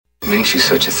makes you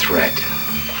such a threat?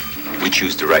 We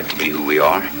choose the right to be who we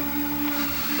are.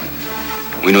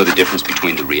 We know the difference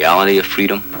between the reality of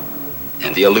freedom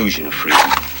and the illusion of freedom.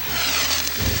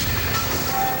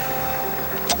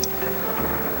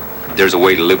 There's a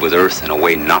way to live with Earth and a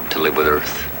way not to live with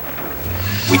Earth.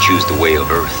 We choose the way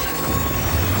of Earth.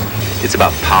 It's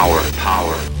about power.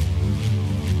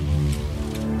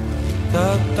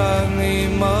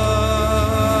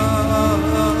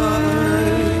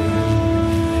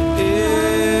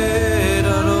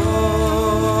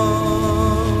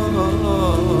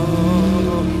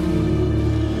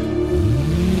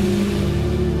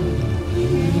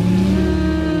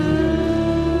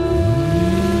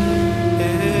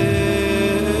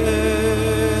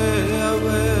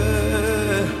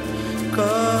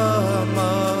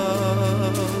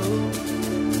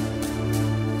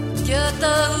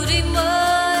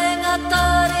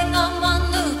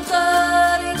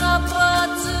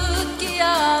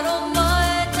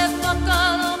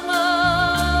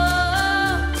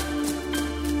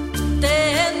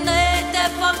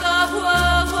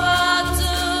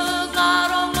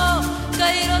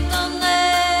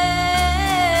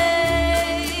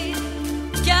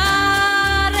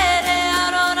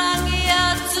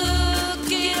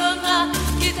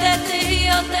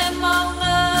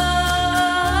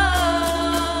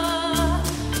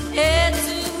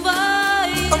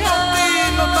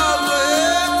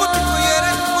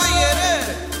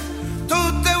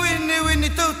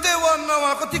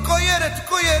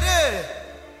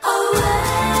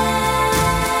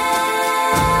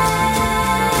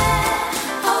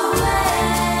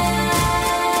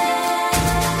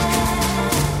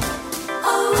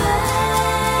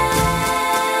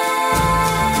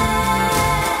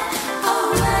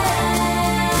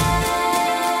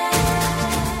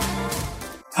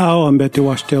 Ao ambete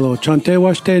washtelo, chante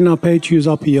washte na pe choose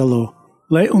up yellow.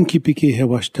 Le unkipiki he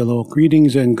washtelo.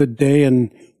 Greetings and good day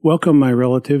and welcome, my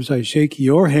relatives. I shake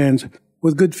your hands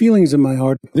with good feelings in my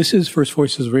heart. This is First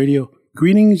Voices Radio.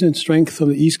 Greetings and strength from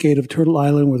the east gate of Turtle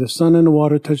Island where the sun and the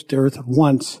water touched the earth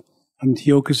once. I'm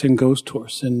Teokas and Ghost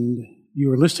Horse, and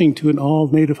you are listening to an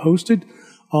all-native hosted,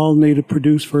 all-native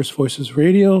produced First Voices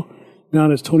Radio. Now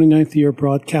in its 29th year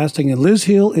broadcasting, and Liz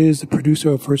Hill is the producer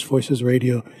of First Voices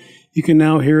Radio. You can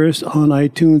now hear us on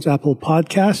iTunes, Apple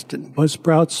Podcast,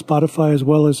 Buzzsprout, Spotify, as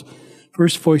well as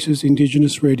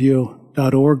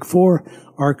firstvoicesindigenousradio.org for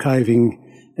archiving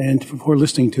and for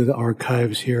listening to the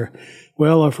archives here.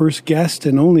 Well, our first guest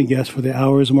and only guest for the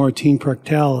hour is Martine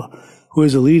Prechtel, who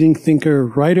is a leading thinker,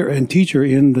 writer, and teacher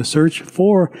in the search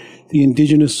for the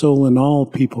indigenous soul in all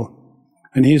people.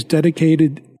 And he is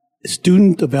dedicated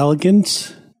student of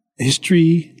elegance,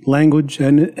 history, language,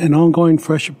 and an ongoing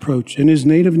fresh approach. In his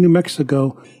native New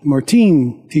Mexico,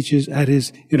 Martine teaches at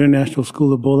his International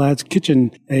School of Bolad's Kitchen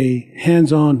a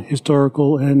hands-on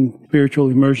historical and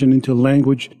spiritual immersion into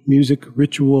language, music,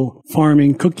 ritual,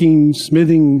 farming, cooking,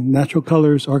 smithing, natural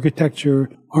colors, architecture,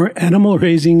 animal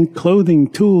raising, clothing,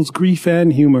 tools, grief,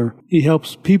 and humor. He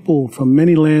helps people from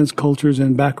many lands, cultures,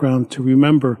 and backgrounds to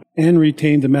remember and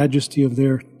retain the majesty of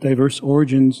their diverse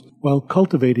origins while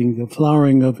cultivating the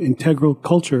flowering of integral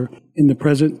culture in the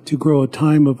present to grow a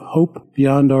time of hope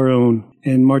beyond our own.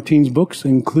 And Martine's books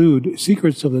include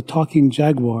Secrets of the Talking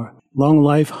Jaguar, Long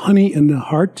Life, Honey in the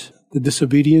Heart, The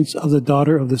Disobedience of the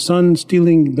Daughter of the Sun,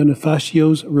 Stealing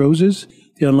Bonifacio's Roses,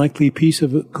 The Unlikely Peace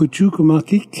of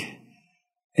Kuchukumakik,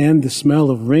 and The Smell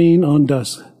of Rain on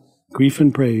Dusk, Grief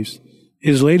and Praise.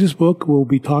 His latest book we'll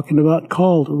be talking about,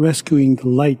 called Rescuing the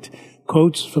Light,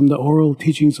 quotes from the oral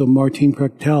teachings of Martine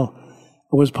Prechtel,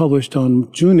 was published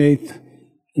on June 8th.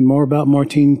 And more about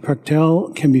Martine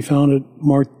Prechtel can be found at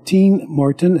Martin,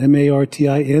 Martin,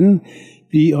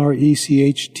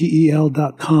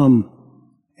 BRECHTEL.com.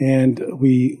 And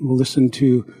we will listen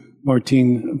to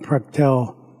Martine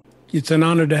Prechtel. It's an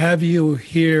honor to have you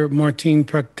here, Martine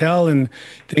Prechtel, and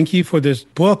thank you for this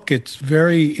book. It's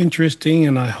very interesting,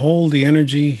 and I hold the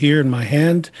energy here in my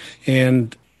hand.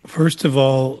 And first of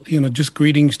all, just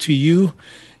greetings to you.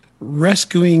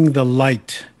 Rescuing the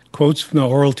Light, quotes from the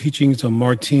oral teachings of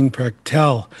Martine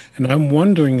Prechtel. And I'm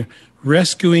wondering,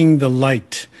 Rescuing the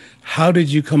Light, how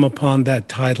did you come upon that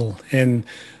title? And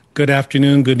good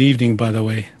afternoon, good evening, by the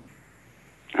way.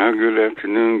 Good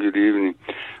afternoon, good evening.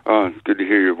 It's good to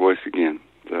hear your voice again.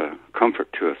 It's a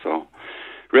comfort to us all.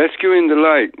 Rescuing the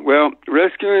Light. Well,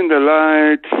 Rescuing the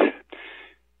Light,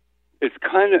 it's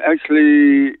kind of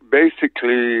actually,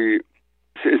 basically,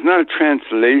 it's not a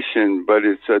translation, but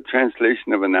it's a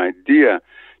translation of an idea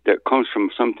that comes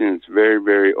from something that's very,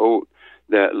 very old.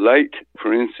 That light,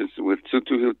 for instance, with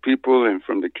Tsutsuhi people and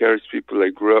from the Keres people I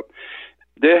grew up,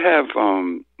 they have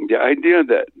the idea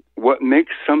that what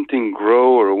makes something grow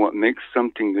or what makes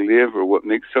something live or what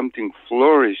makes something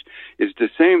flourish is the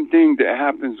same thing that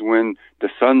happens when the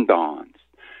sun dawns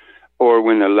or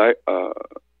when a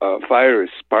fire is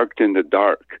sparked in the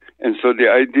dark. And so the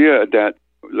idea that,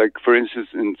 like, for instance,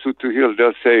 in Sutu Hill,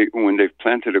 they'll say when they've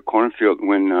planted a cornfield,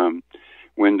 when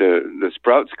the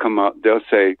sprouts come out, they'll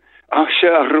say, "Ah,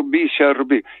 Sharubi,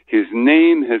 Sharubi, his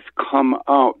name has come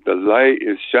out, the light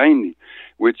is shiny,"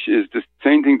 which is the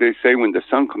same thing they say when the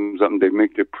sun comes up and they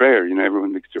make their prayer. You know,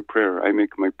 everyone makes their prayer. I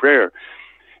make my prayer.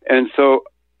 And so,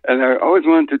 and I always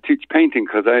wanted to teach painting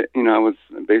because I was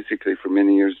basically for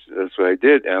many years, that's what I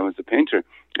did. I was a painter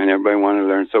and everybody wanted to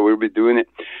learn. So we'd be doing it.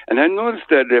 And I noticed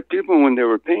that people, when they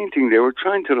were painting, they were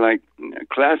trying to, like,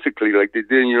 classically, like they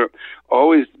did in Europe,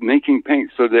 always making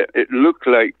paint so that it looked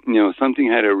like, something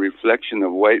had a reflection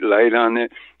of white light on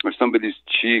it, or somebody's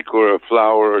cheek or a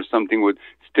flower or something would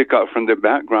stick out from the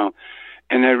background.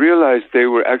 And I realized they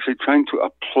were actually trying to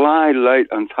apply light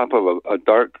on top of a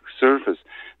dark surface.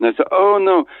 And I said, oh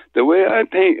no, the way I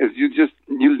paint is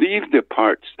you leave the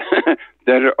parts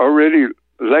that are already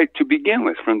light to begin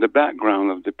with from the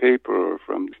background of the paper or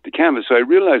from the canvas. So I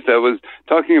realized I was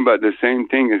talking about the same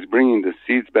thing as bringing the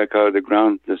seeds back out of the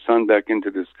ground, the sun back into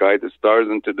the sky, the stars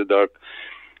into the dark.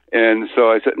 And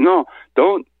so I said, no,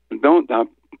 don't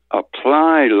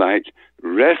apply light,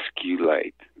 rescue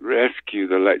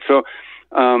the light. So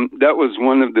that was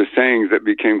one of the sayings that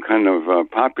became kind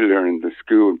of popular in the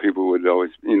school, and people would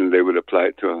always, they would apply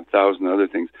it to 1,000 other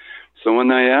things. So when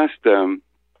I asked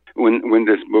when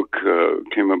this book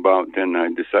came about, then I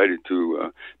decided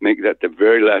to make that the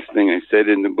very last thing I said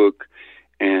in the book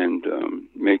and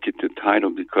make it the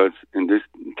title, because in this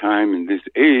time, in this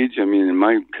age, I mean, in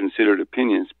my considered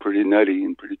opinion, it's pretty nutty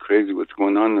and pretty crazy what's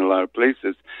going on in a lot of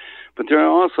places. But there are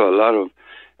also a lot of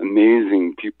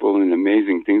amazing people and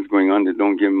amazing things going on that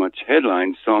don't get much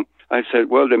headlines. So I said,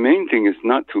 well, the main thing is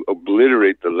not to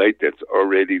obliterate the light that's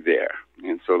already there.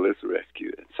 And so let's rescue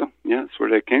it. So, yeah, that's where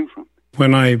that came from.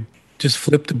 When I just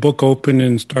flip the book open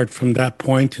and start from that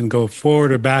point and go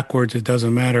forward or backwards, it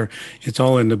doesn't matter. It's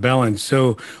all in the balance.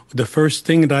 So the first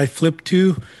thing that I flipped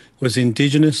to was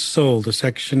Indigenous Soul, the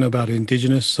section about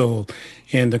Indigenous Soul.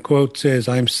 And the quote says,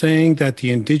 I'm saying that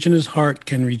the indigenous heart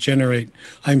can regenerate.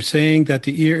 I'm saying that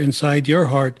the ear inside your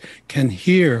heart can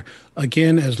hear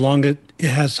again as long as it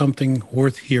has something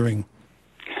worth hearing.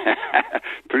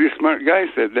 Pretty smart guy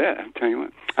said that, I'll tell you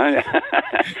what.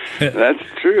 That's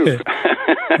true.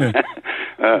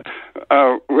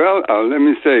 Let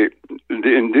me say,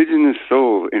 the indigenous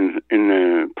soul in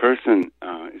a person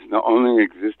is not only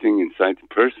existing inside the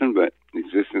person, but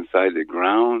exists inside the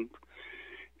ground,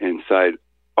 inside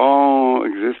all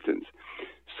existence.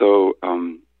 So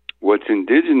what's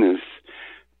indigenous,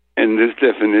 and this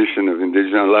definition of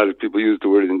indigenous, a lot of people use the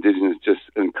word indigenous just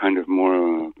in kind of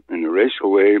more in a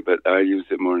racial way, but I use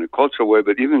it more in a cultural way.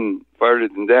 But even farther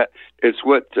than that, it's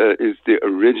what is the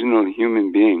original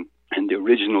human being and the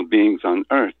original beings on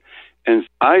Earth. And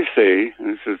I say,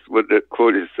 and this is what that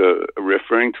quote is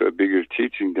referring to, a bigger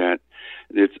teaching, that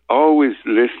it's always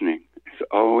listening. It's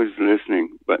always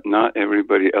listening, but not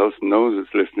everybody else knows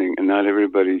it's listening, and not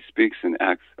everybody speaks and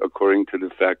acts according to the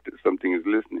fact that something is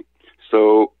listening.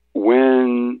 So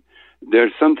when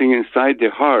there's something inside the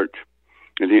heart,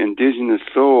 the indigenous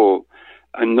soul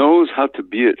knows how to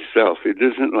be itself. It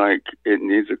isn't like it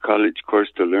needs a college course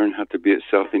to learn how to be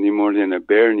itself any more than a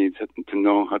bear needs to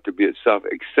know how to be itself,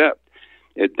 except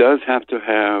it does have to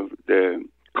have the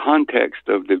context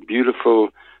of the beautiful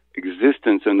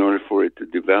existence in order for it to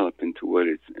develop into what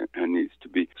it needs to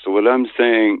be. So what I'm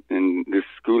saying in this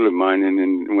school of mine and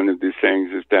in one of these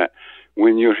sayings is that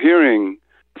when you're hearing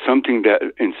something that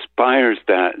inspires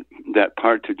that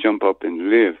part to jump up and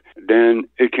live, then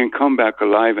it can come back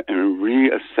alive and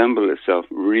reassemble itself,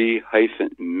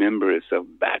 member itself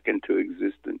back into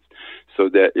existence, so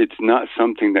that it's not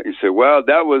something that you say, well,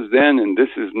 that was then and this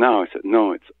is now. I said,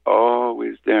 no, it's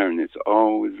always there and it's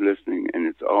always listening and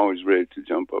it's always ready to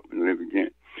jump up and live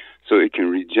again. So it can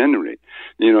regenerate.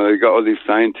 You know, they got all these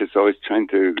scientists always trying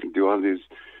to do all these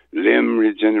limb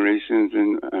regenerations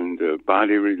and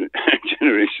body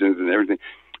regenerations and everything.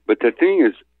 But the thing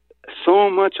is, so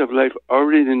much of life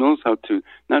already knows how to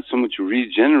not so much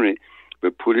regenerate,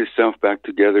 but put itself back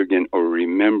together again or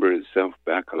remember itself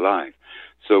back alive.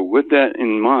 So with that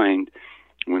in mind,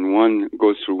 when one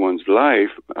goes through one's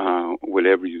life,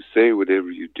 whatever you say, whatever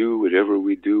you do, whatever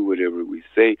we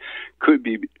say, could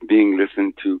be being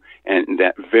listened to, and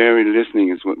that very listening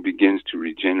is what begins to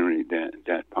regenerate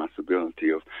that possibility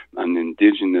of an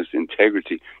indigenous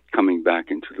integrity coming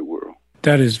back into the world.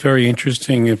 That is very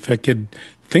interesting. If I could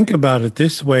think about it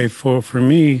this way. For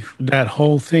me, that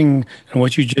whole thing and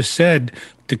what you just said,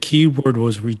 the key word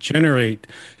was regenerate.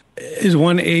 Is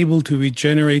one able to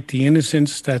regenerate the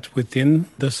innocence that's within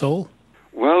the soul?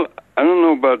 Well, I don't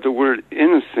know about the word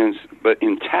innocence, but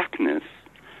intactness.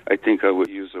 I think I would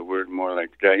use a word more like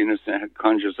that. Innocent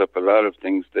conjures up a lot of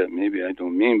things that maybe I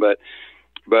don't mean, but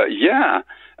yeah,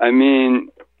 I mean,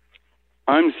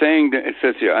 I'm saying that, it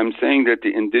says here, I'm saying that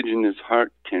the indigenous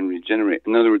heart can regenerate.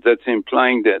 In other words, that's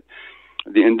implying that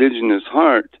the indigenous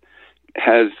heart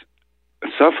has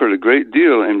suffered a great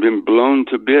deal and been blown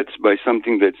to bits by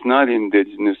something that's not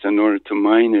indigenous in order to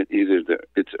mine it, either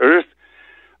its earth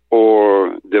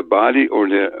or the body or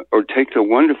take the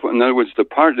wonderful, in other words, the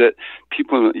part that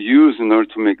people use in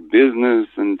order to make business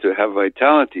and to have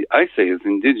vitality, I say is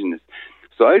indigenous.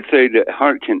 So I'd say that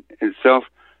heart can itself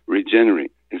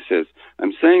regenerate. It says,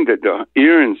 I'm saying that the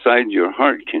ear inside your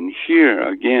heart can hear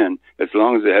again as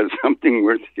long as it has something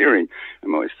worth hearing.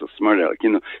 I'm always so smart aleck,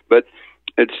 but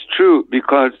it's true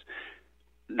because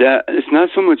that it's not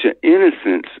so much an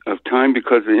innocence of time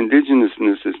because the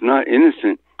indigenousness is not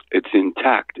innocent. It's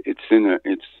intact. It's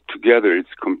together.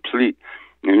 It's complete.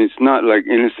 And it's not like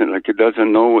innocent, like it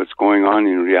doesn't know what's going on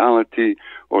in reality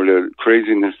or the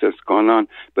craziness that's gone on,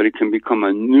 but it can become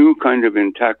a new kind of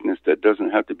intactness that doesn't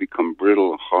have to become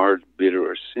brittle, hard, bitter,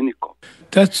 or cynical.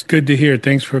 That's good to hear.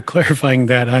 Thanks for clarifying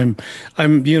that. I'm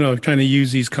trying to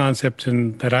use these concepts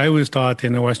that I was taught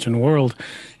in the Western world,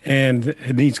 and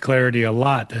it needs clarity a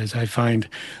lot, as I find.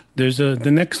 There's the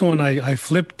next one I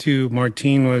flipped to,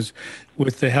 Martine, was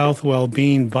with the health,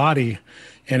 well-being, body,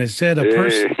 and it said a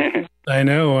person. I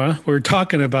know, we're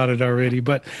talking about it already,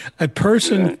 but a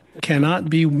person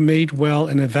cannot be made well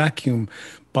in a vacuum.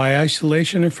 By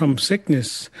isolation from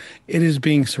sickness, it is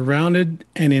being surrounded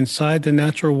and inside the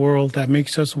natural world that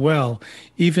makes us well,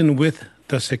 even with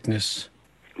the sickness.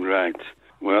 Right.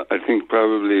 Well, I think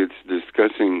probably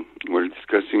we're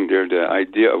discussing there the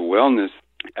idea of wellness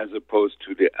as opposed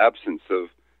to the absence of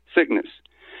sickness.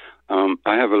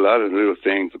 I have a lot of little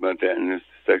things about that in this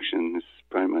section. This is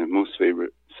probably my most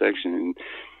favorite section.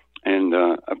 And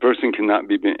a person cannot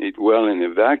be made well in a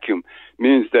vacuum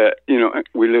means that,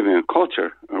 we live in a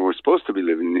culture, or we're supposed to be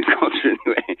living in a culture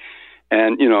anyway.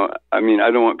 And,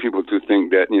 I don't want people to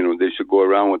think that, they should go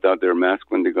around without their mask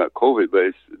when they got COVID.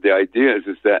 But the idea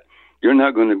is that you're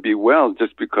not going to be well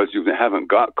just because you haven't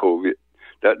got COVID.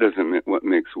 That doesn't mean what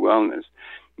makes wellness.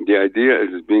 The idea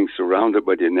is being surrounded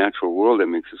by the natural world that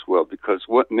makes us well, because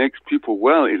what makes people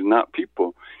well is not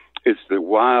people. It's the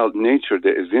wild nature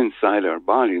that is inside our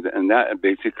body. And that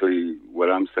basically, what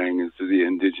I'm saying, is the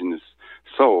indigenous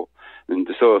soul. And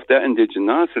so if that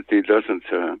indigenosity doesn't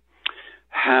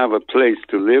have a place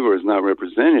to live or is not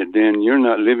represented, then you're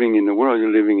not living in the world.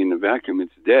 You're living in a vacuum.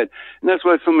 It's dead. And that's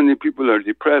why so many people are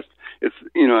depressed. It's,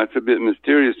 it's a bit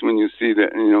mysterious when you see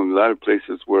that, a lot of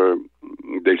places where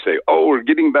they say, oh, we're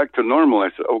getting back to normal. I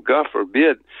said, oh, God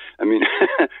forbid. I mean,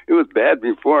 it was bad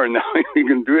before, and now we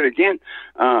can do it again.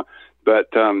 But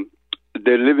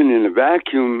they're living in a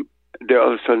vacuum. They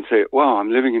all of a sudden say, wow,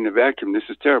 I'm living in a vacuum. This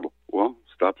is terrible. Well,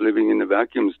 stop living in a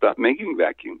vacuum. Stop making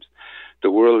vacuums. The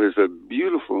world is a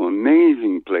beautiful,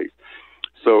 amazing place.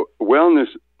 So wellness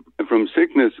from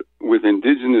sickness with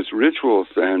indigenous rituals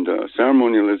and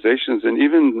ceremonializations and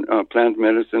even plant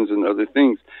medicines and other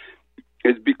things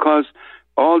is because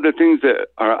all the things that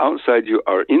are outside you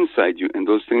are inside you, and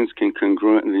those things can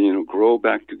congruently, grow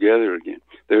back together again.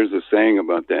 There's a saying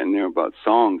about that in there about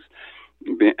songs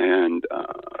and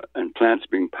plants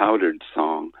being powdered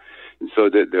song. And so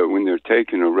that when they're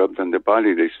taken or rubbed on the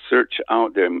body, they search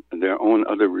out their own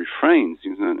other refrains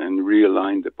and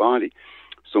realign the body.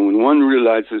 So when one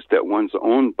realizes that one's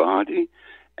own body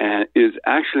is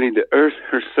actually the earth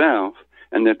herself,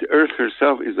 and that the earth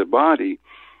herself is a body,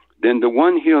 then the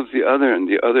one heals the other and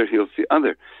the other heals the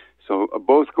other. So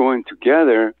both going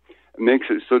together makes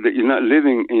it so that you're not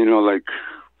living,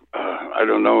 I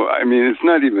don't know. I mean, it's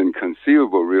not even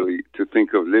conceivable, really, to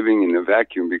think of living in a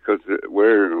vacuum, because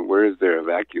where is there a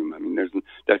vacuum? I mean,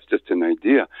 that's just an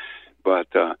idea. But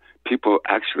people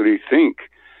actually think,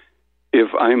 if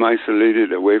I'm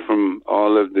isolated away from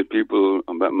all of the people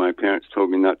that my parents told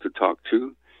me not to talk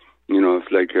to,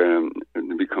 it's like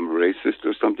become racist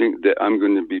or something, that I'm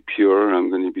going to be pure, I'm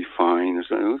going to be fine. Or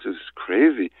something. This is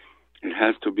crazy. It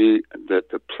has to be that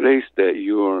the place that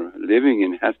you're living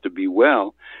in has to be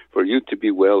well for you to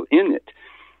be well in it.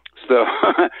 So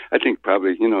I think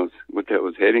probably, what that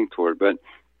was heading toward. But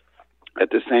at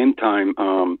the same time,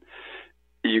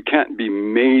 you can't be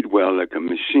made well like a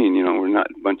machine. We're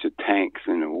not a bunch of tanks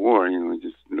in a war.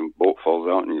 Just the boat falls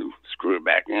out and you screw it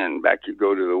back in, back you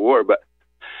go to the war. But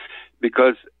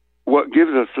because what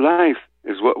gives us life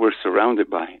is what we're surrounded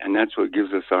by, and that's what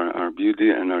gives us our beauty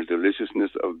and our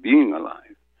deliciousness of being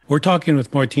alive. We're talking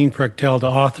with Martin Prechtel, the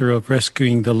author of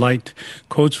Rescuing the Light,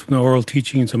 quotes from the oral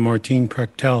teachings of Martin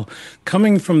Prechtel.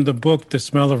 Coming from the book, The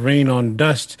Smell of Rain on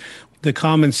Dust, the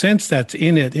common sense that's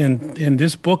in it. In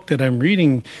this book that I'm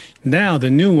reading now,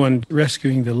 the new one,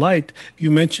 Rescuing the Light,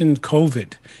 you mentioned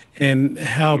COVID and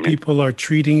how people are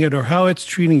treating it, or how it's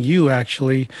treating you,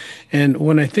 actually. And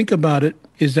when I think about it,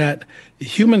 is that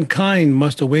humankind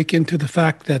must awaken to the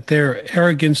fact that their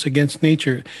arrogance against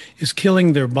nature is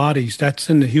killing their bodies. That's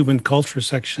in the human culture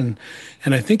section.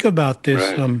 And I think about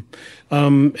this, right.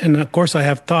 And of course I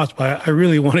have thoughts, but I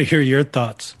really want to hear your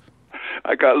thoughts.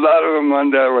 I got a lot of them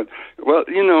on that one. Well,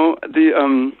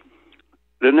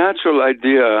 the natural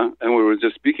idea, and we were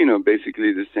just speaking of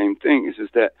basically the same thing, is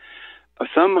that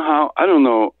somehow, I don't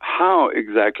know how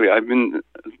exactly, I've been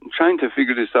trying to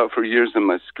figure this out for years in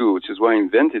my school, which is why I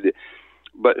invented it,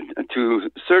 but to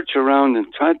search around and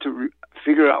try to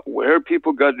figure out where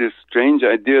people got this strange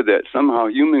idea that somehow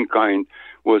humankind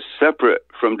was separate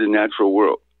from the natural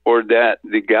world, or that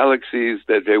the galaxies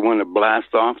that they want to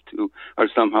blast off to are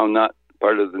somehow not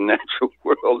part of the natural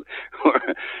world,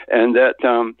 and that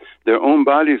their own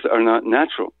bodies are not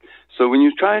natural. So when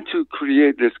you try to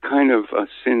create this kind of a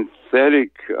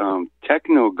synthetic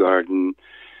techno garden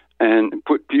and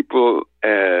put people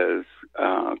as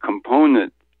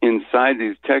component inside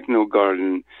these techno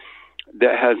garden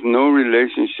that has no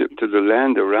relationship to the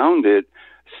land around it,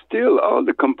 still all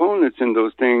the components in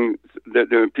those things that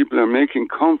the people are making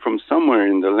come from somewhere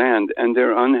in the land, and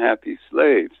they're unhappy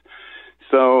slaves.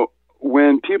 So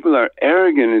when people are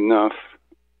arrogant enough,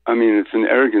 I mean, it's an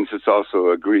arrogance, it's also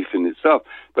a grief in itself,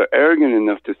 but arrogant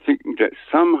enough to think that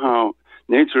somehow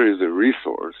nature is a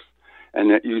resource, and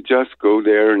that you just go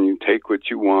there and you take what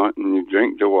you want, and you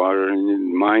drink the water, and you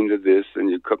mind this, and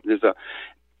you cook this up,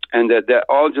 and that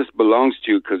all just belongs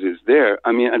to you because it's there.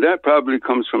 I mean, and that probably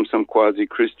comes from some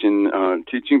quasi-Christian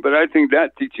teaching, but I think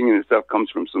that teaching in itself comes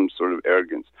from some sort of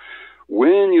arrogance.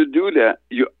 When you do that,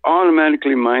 you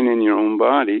automatically mine in your own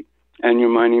body, and you're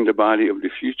mining the body of the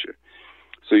future.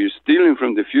 So you're stealing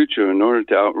from the future in order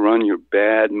to outrun your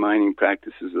bad mining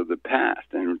practices of the past,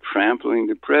 and trampling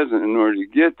the present in order to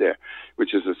get there,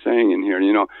 which is a saying in here,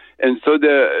 And so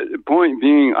the point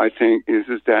being, I think, is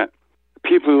that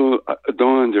people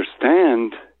don't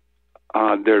understand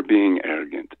they're being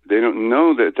arrogant. They don't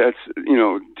know that that's,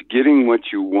 getting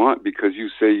what you want because you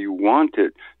say you want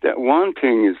it. That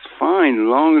wanting is fine as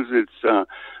long as it's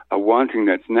a wanting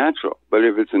that's natural. But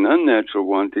if it's an unnatural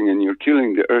wanting and you're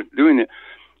killing the earth doing it,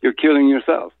 you're killing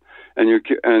yourself. And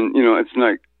it's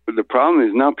like, the problem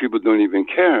is now people don't even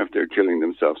care if they're killing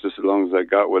themselves, just as long as I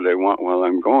got what I want while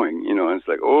I'm going. And it's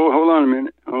like, oh, hold on a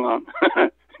minute, hold on,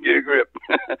 get a grip.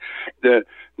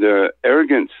 The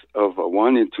arrogance of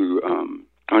wanting to,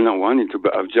 or not wanting to,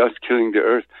 but of just killing the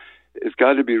earth, it's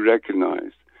got to be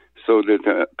recognized, so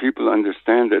that people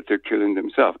understand that they're killing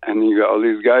themselves. And you got all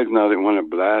these guys now that want to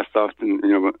blast off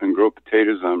and grow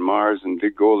potatoes on Mars and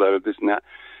dig gold out of this and that.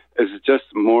 It's just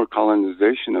more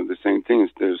colonization of the same thing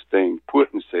instead of staying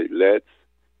put and say, let's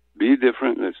be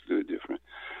different, let's do it different.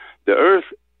 The earth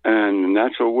and the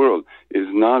natural world is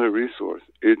not a resource.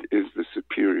 It is the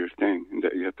superior thing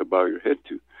that you have to bow your head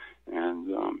to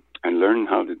and learn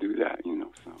how to do that,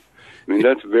 So, I mean,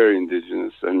 that's very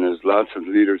indigenous, and there's lots of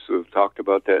leaders who have talked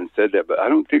about that and said that, but I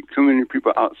don't think too many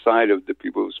people outside of the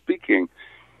people speaking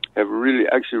have really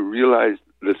actually realized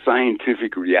the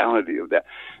scientific reality of that.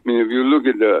 I mean, if you look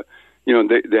at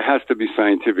there has to be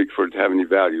scientific for it to have any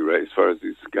value, right, as far as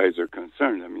these guys are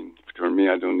concerned. I mean, for me,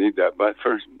 I don't need that, but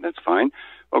first, that's fine.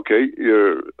 Okay,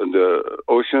 the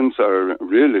oceans are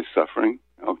really suffering,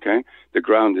 okay? The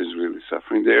ground is really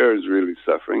suffering, the air is really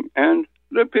suffering, and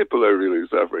the people are really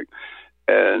suffering.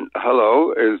 And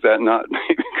hello, is that not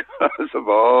because of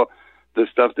all the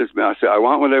stuff that's been, I say, I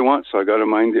want what I want, so I got to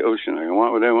mind the ocean. I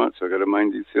want what I want, so I got to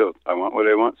mind these hills. I want what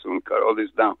I want, so I'm going to cut all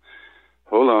this down.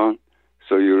 Hold on.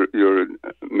 So you're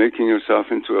making yourself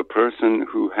into a person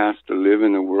who has to live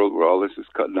in a world where all this is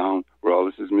cut down, where all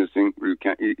this is missing, where you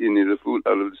can't eat any of the food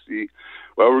out of the sea.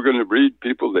 Well, we're going to breed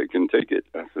people that can take it.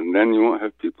 And then you won't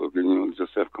have people, you'll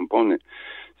just have components.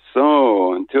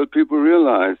 So until people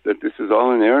realize that this is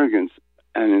all an arrogance,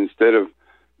 and instead of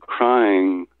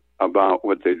crying about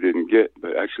what they didn't get,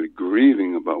 but actually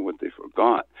grieving about what they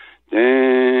forgot,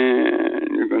 then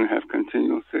you're going to have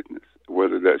continual sickness,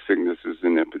 whether that sickness is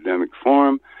in epidemic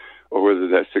form or whether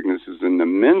that sickness is in the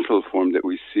mental form that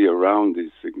we see around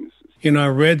these sicknesses. I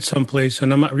read someplace,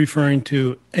 and I'm not referring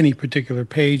to any particular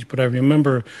page, but I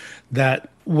remember that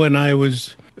when I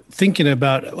was thinking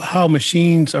about how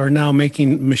machines are now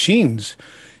making machines.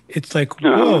 It's like,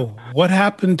 whoa, what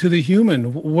happened to the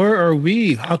human? Where are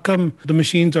we? How come the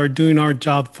machines are doing our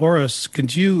job for us?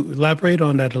 Could you elaborate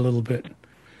on that a little bit?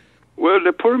 Well,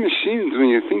 the poor machines, when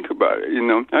you think about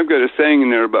it, I've got a saying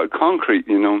in there about concrete,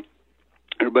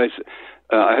 Everybody's,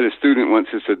 I had a student once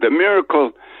who said, the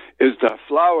miracle is the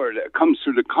flower that comes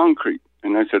through the concrete.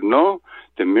 And I said, no,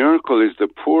 the miracle is the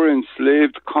poor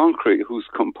enslaved concrete whose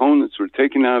components were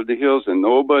taken out of the hills, and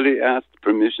nobody asked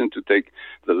permission to take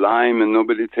the lime, and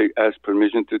nobody asked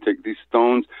permission to take these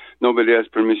stones. Nobody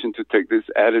asked permission to take this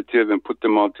additive and put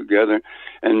them all together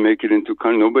and make it into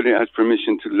concrete. Nobody asked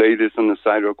permission to lay this on the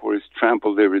sidewalk where it's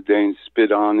trampled every day and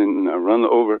spit on and run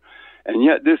over. And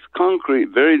yet this concrete,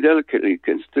 very delicately,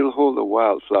 can still hold a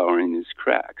wildflower in its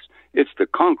cracks. It's the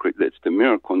concrete that's the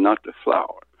miracle, not the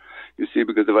flower. You see,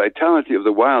 because the vitality of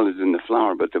the wild is in the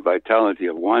flower, but the vitality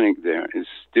of wanting there is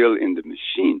still in the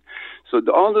machine. So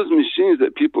all those machines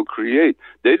that people create,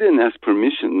 they didn't ask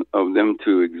permission of them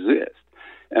to exist.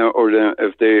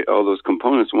 If all those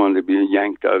components wanted to be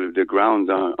yanked out of the ground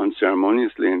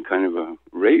unceremoniously in kind of a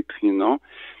rape,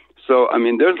 So,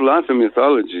 there's lots of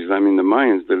mythologies. The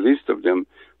Mayans, the least of them,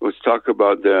 was talk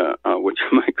about the what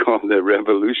you might call the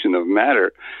revolution of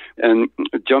matter, and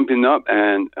jumping up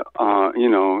and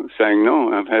saying,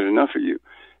 no, I've had enough of you.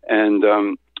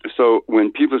 And so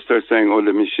when people start saying, oh,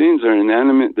 the machines are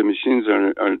inanimate, the machines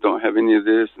don't have any of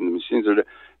this, and the machines are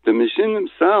the machines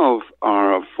themselves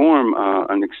are a form,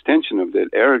 an extension of that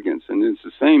arrogance. And it's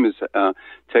the same as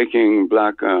taking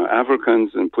black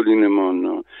Africans and putting them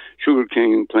on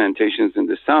sugarcane plantations in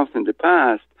the South in the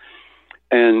past,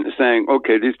 and saying,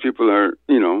 okay, these people are,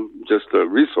 just a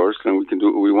resource, and we can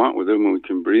do what we want with them, and we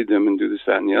can breed them and do this,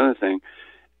 that, and the other thing.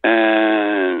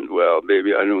 And, well,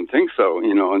 baby, I don't think so,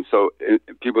 And so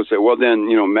people say, well, then,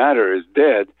 matter is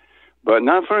dead, but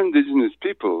not for indigenous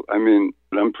people.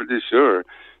 I'm pretty sure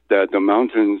that the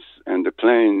mountains and the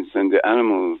plains and the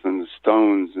animals and the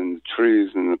stones and the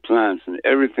trees and the plants and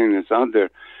everything that's out there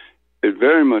is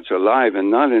very much alive,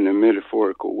 and not in a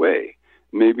metaphorical way.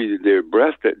 Maybe their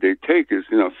breath that they take is,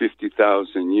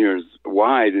 50,000 years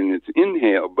wide in its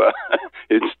inhale, but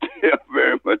it's still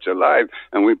very much alive.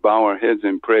 And we bow our heads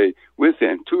and pray with it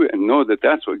and to it and know that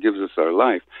that's what gives us our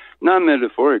life. Not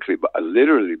metaphorically, but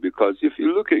literally, because if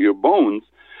you look at your bones,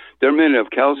 they're made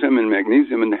of calcium and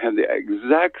magnesium, and they have the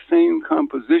exact same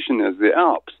composition as the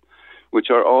Alps, which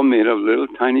are all made of little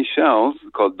tiny shells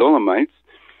called dolomites,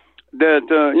 that,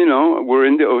 we're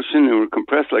in the ocean and we're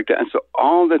compressed like that. And so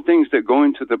all the things that go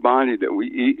into the body that we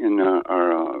eat and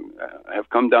have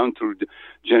come down through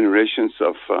generations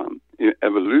of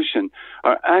evolution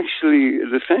are actually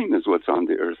the same as what's on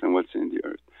the earth and what's in the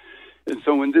earth. And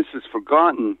so when this is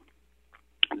forgotten,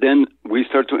 then we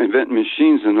start to invent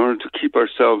machines in order to keep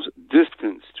ourselves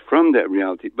distanced from that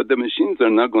reality. But the machines are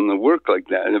not going to work like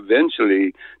that. And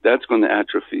eventually, that's going to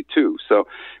atrophy too. So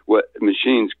what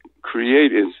machines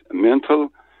create is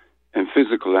mental and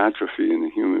physical atrophy in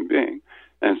a human being.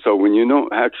 And so when you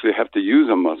don't actually have to use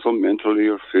a muscle mentally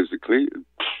or physically,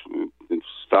 it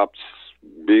stops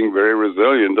being very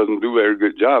resilient, doesn't do a very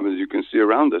good job, as you can see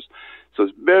around us. So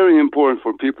it's very important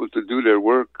for people to do their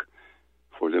work,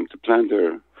 for them to plant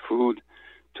their food,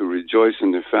 to rejoice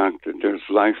in the fact that there's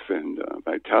life and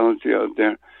vitality out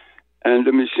there. And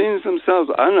the machines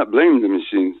themselves, I'm not blaming the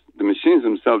machines. The machines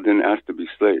themselves didn't ask to be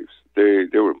slaves. They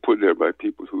were put there by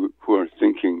people who are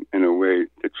thinking in a way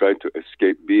to try to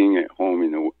escape being at home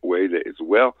in a way that is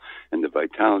well and the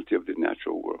vitality of the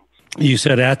natural world. You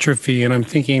said atrophy, and I'm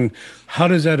thinking, how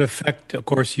does that affect, of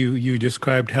course, you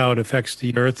described how it affects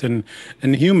the earth and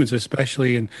humans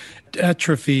especially, and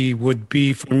atrophy would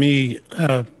be, for me,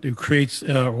 it creates,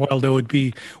 there would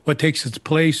be what takes its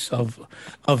place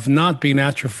of not being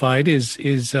atrophied is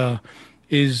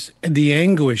the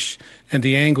anguish, and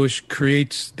the anguish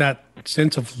creates that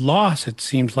sense of loss, it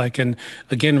seems like, and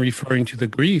again, referring to the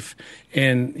grief,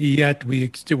 and yet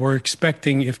we're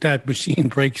expecting, if that machine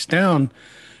breaks down,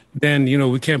 then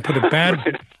we can't put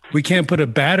a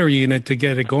battery in it to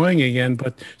get it going again.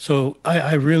 But so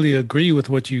I really agree with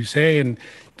what you say, and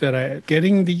that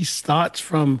getting these thoughts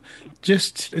from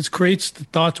it creates the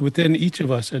thoughts within each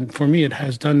of us, and for me, it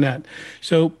has done that.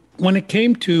 So when it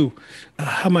came to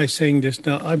how am I saying this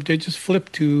now? I just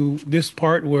flipped to this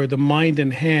part where the mind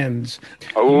and hands.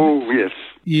 Oh yes.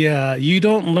 Yeah, you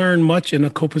don't learn much in a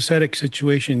copacetic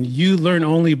situation. You learn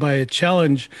only by a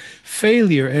challenge,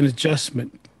 failure, and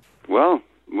adjustment. Well,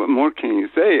 what more can you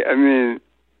say?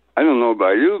 I don't know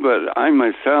about you, but I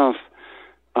myself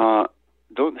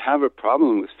don't have a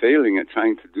problem with failing at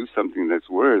trying to do something that's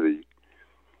worthy.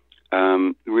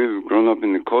 we've grown up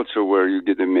in the culture where you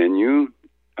get a menu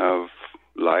of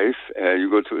life. You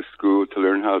go to a school to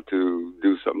learn how to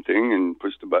do something and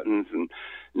push the buttons, and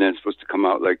then it's supposed to come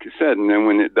out like you said. And then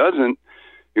when it doesn't,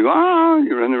 you go,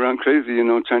 you run around crazy,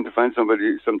 trying to find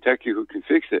somebody, some techie who can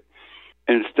fix it.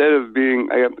 Instead of being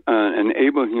an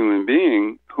able human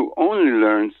being who only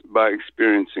learns by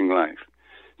experiencing life.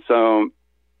 So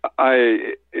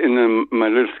in my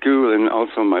little school and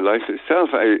also my life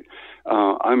itself,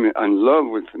 I'm in love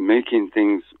with making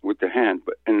things with the hand.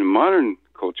 But in modern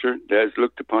culture, that's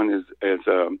looked upon as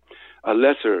a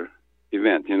lesser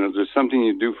event. There's something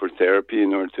you do for therapy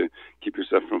in order to keep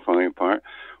yourself from falling apart,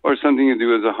 or something you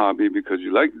do as a hobby because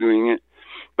you like doing it.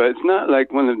 But it's not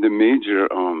like one of the major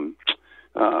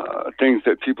things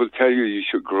that people tell you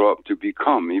should grow up to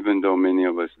become, even though many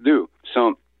of us do.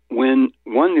 So when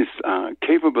one is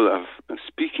capable of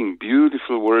speaking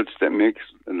beautiful words that makes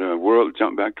the world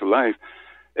jump back to life,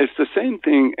 it's the same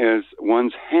thing as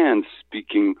one's hands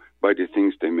speaking by the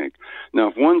things they make. Now,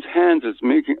 if one's hands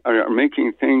are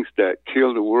making things that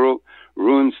kill the world,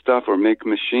 ruin stuff, or make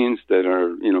machines that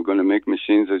are, going to make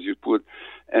machines, as you put,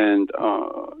 and,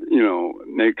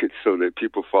 make it so that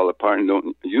people fall apart and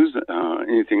don't use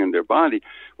anything in their body,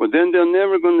 well, then they're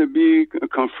never going to be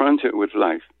confronted with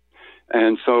life.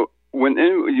 And so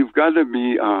you've got to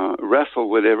be wrestle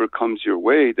whatever comes your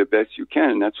way the best you can.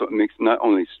 And that's what makes not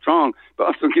only strong, but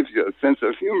also gives you a sense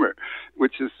of humor,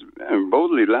 which is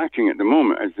boldly lacking at the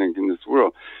moment, I think, in this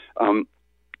world.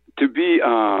 To be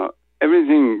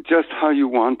everything just how you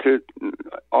want it,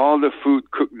 all the food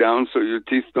cooked down so your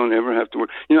teeth don't ever have to work.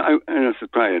 And it's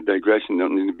probably a digression,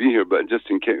 don't need to be here, but just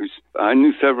in case, I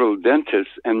knew several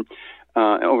dentists, and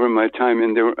over my time,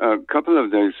 and there were a couple of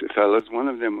those fellows. One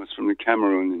of them was from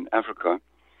Cameroon in Africa,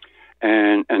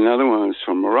 and another one was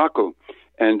from Morocco.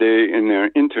 And they, in their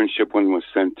internship, one was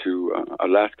sent to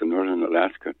Alaska, northern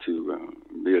Alaska, to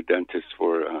be a dentist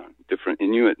for different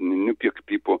Inuit and Inupiaq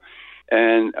people.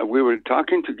 And we were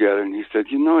talking together, and he said,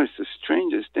 it's the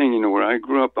strangest thing, where I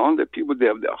grew up, all the people, they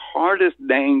have the hardest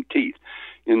dang teeth,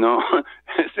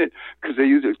 I said, because they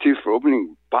use their teeth for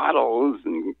opening bottles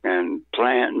and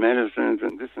plant medicines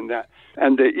and this and that.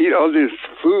 And they eat all this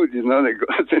food, they go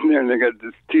in there and they got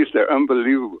these teeth, they're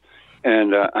unbelievable.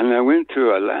 And I went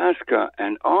to Alaska,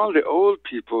 and all the old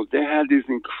people, they had these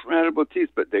incredible teeth,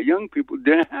 but the young people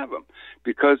didn't have them,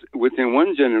 because within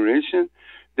one generation,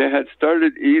 they had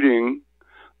started eating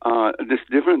this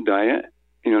different diet.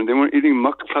 They weren't eating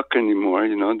mukbang anymore.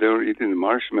 They were eating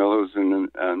marshmallows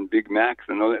and Big Macs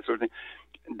and all that sort of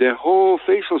thing. Their whole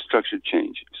facial structure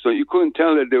changed. So you couldn't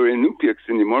tell that they were Inupiaqs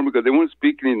anymore because they weren't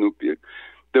speaking Inupiaq.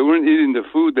 They weren't eating the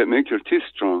food that makes your teeth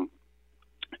strong.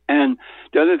 And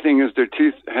the other thing is their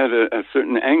teeth had a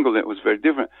certain angle that was very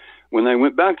different. When I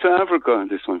went back to Africa,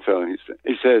 this one fellow,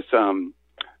 he says,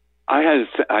 I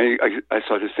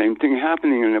saw the same thing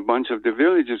happening in a bunch of the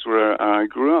villages where I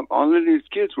grew up. All of these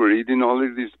kids were eating all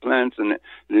of these plants and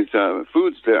these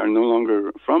foods that are no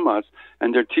longer from us,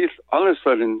 and their teeth all of a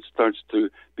sudden starts to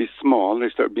be small. They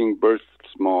start being birthed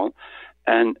small,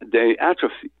 and they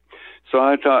atrophy. So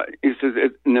I thought, he says,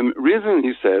 the reason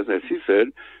he says, as he said,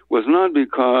 was not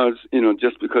because,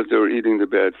 just because they were eating the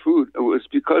bad food. It was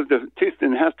because the teeth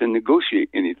didn't have to negotiate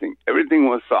anything. Everything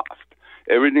was soft.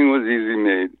 Everything was easy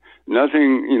made.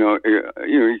 Nothing,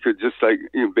 you could just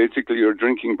basically you're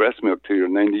drinking breast milk till you're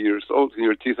 90 years old, and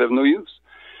your teeth have no use.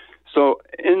 So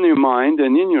in your mind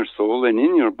and in your soul and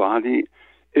in your body,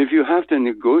 if you have to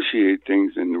negotiate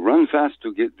things and run fast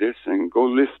to get this and go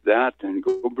lift that and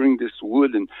go bring this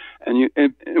wood and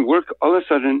work, all of a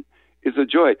sudden is a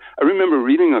joy. I remember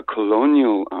reading a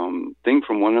colonial thing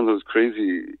from one of those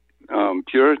crazy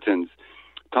Puritans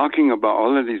talking about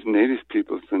all of these native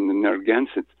peoples and the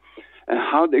Narragansetts, and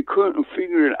how they couldn't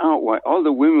figure it out why all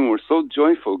the women were so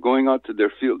joyful going out to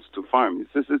their fields to farm. He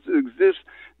says it exists.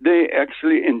 They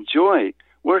actually enjoy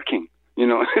working.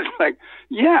 It's like,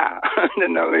 yeah,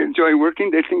 and now they enjoy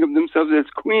working. They think of themselves as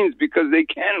queens because they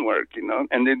can work,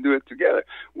 and they do it together.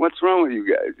 What's wrong with you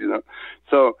guys,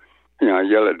 So, I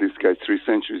yell at these guys 3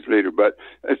 centuries later, but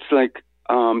it's like,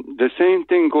 the same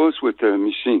thing goes with the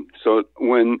machine. So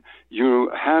when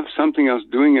you have something else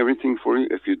doing everything for you,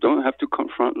 if you don't have to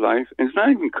confront life, and it's not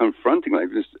even confronting life,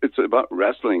 it's about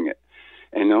wrestling it,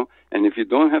 and if you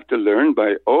don't have to learn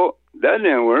by, that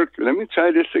didn't work, let me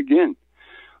try this again.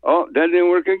 Oh, that didn't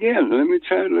work again, let me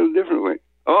try it a little different way.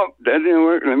 Oh, that didn't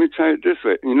work, let me try it this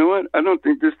way. You know what? I don't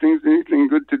think this thing's anything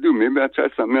good to do. Maybe I'll try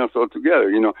something else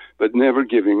altogether, but never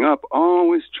giving up,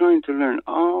 always trying to learn,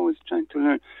 always trying to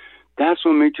learn. That's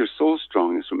what makes your soul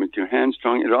strong. That's what makes your hands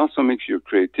strong. It also makes your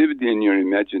creativity and your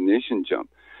imagination jump.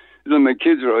 My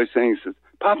kids are always saying,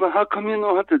 Papa, how come you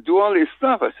know how to do all this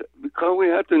stuff? I said, because we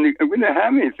didn't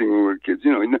have anything when we were kids.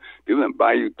 You know, people didn't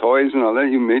buy you toys and all that.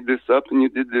 You made this up and you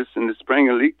did this and it sprang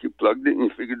a leak. You plugged it and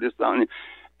you figured this out.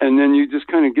 And then you just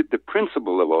kind of get the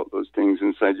principle of all those things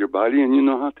inside your body and you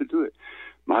know how to do it.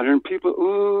 Modern people,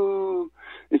 ooh,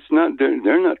 it's not,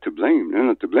 they're not to blame. They're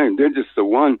not to blame. They're just the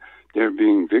one, they're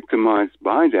being victimized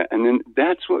by that. And then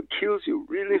that's what kills you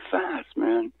really fast,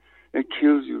 man. It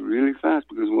kills you really fast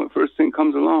because when the first thing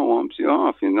comes along, whomps you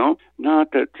off, you know.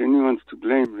 Not that anyone's to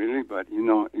blame, really, but, you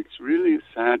know, it's really a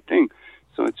sad thing.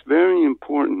 So it's very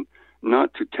important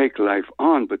not to take life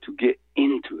on, but to get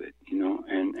into it, you know,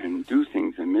 and do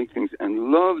things and make things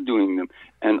and love doing them.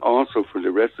 And also for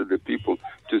the rest of the people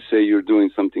to say you're doing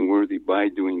something worthy by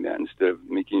doing that instead of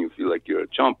making you feel like you're a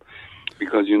chump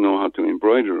because you know how to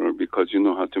embroider or because you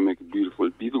know how to make beautiful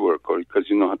beadwork or because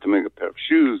you know how to make a pair of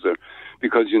shoes or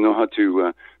because you know how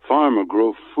to farm or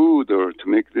grow food or to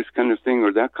make this kind of thing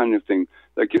or that kind of thing.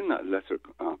 Like you're not a lesser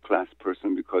class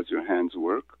person because your hands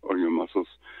work or your muscles,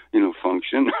 you know,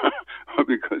 function or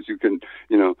because you can,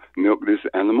 you know, milk this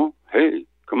animal. Hey,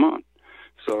 come on.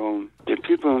 So the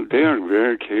people, they are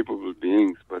very capable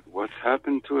beings, but what's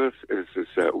happened to us is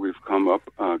that we've come up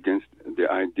against the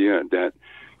idea that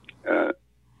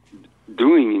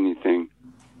doing anything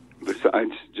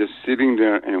besides just sitting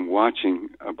there and watching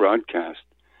a broadcast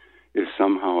is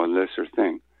somehow a lesser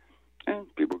thing.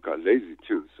 And people got lazy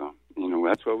too, so, you know,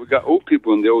 that's why we got old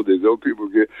people in the old days. Old people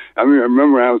I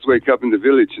remember I was wake up in the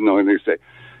village, you know, and they say,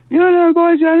 you know, little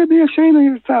boys, you ought to be ashamed of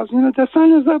yourselves. You know, the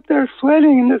sun is up there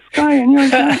sweating in the sky, and you're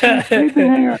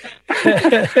sleeping here.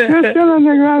 You're still on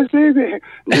the ground sleeping. And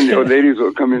then the old ladies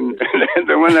will come in.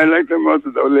 The one I like the most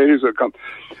is the old ladies will come.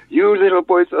 You little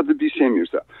boys ought to be ashamed of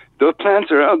yourself. The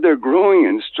plants are out there growing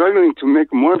and struggling to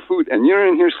make more food, and you're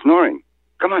in here snoring.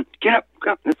 Come on, get up,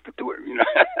 come, let's get to work. You know.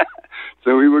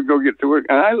 So we would go get to work,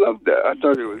 and I loved that. I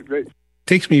thought it was great.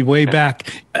 Takes me way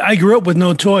back. I grew up with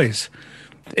no toys.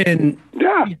 And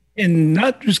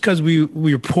not just because we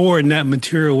were poor in that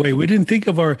material way. We didn't think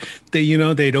of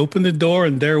they'd open the door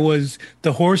and there was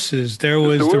the horses, there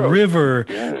was the river,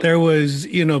 there was,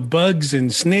 you know, bugs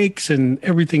and snakes and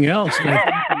everything else. And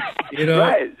you know,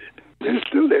 right. They're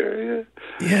still there,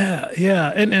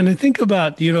 Yeah. And I think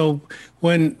about, you know,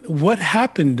 what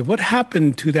happened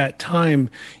to that time.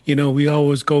 You know, we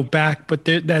always go back, but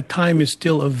that time is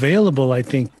still available, I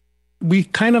think. We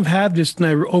kind of have this, and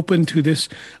I open to this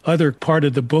other part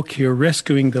of the book here,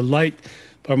 Rescuing the Light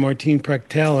by Martine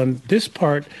Prechtel. And this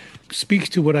part speaks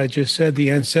to what I just said, the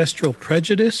ancestral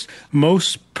prejudice.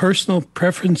 Most personal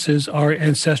preferences are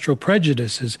ancestral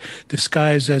prejudices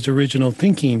disguised as original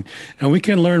thinking. And we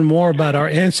can learn more about our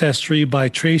ancestry by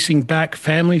tracing back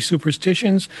family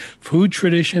superstitions, food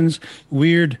traditions,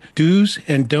 weird do's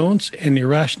and don'ts, and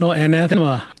irrational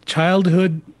anathema.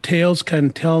 Childhood tales can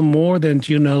tell more than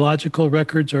genealogical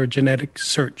records or genetic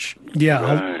search. Yeah,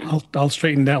 right. I'll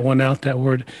straighten that one out, that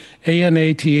word.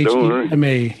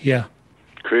 ANATHEMA, yeah.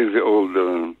 Crazy old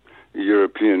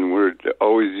European word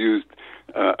always used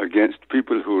against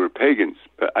people who were pagans.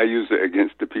 But I use it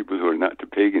against the people who are not the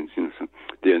pagans, you know, so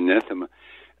the anathema.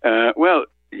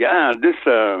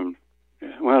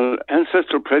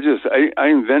 Ancestral prejudice, I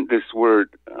invent this word.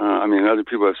 Other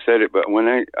people have said it, but when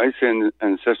I say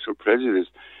ancestral prejudice,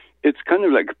 it's kind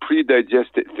of like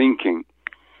pre-digested thinking.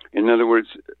 In other words,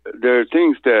 there are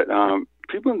things that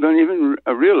people don't even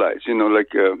realize, you know,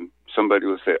 like somebody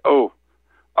will say, oh,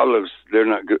 olives, they're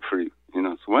not good for you. You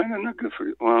know, so why are they not good for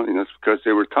you? Well, you know, it's because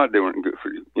they were taught they weren't good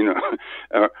for you, you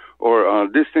know. or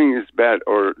this thing is bad,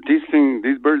 or these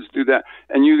birds do that.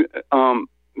 And you,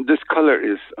 this color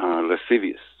is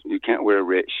lascivious. You can't wear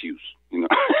red shoes, you know.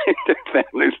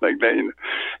 Families like that, you know.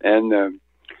 And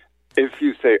if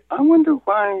you say, I wonder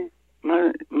why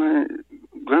my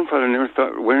grandfather never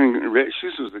thought wearing red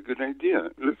shoes was a good idea.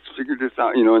 Let's figure this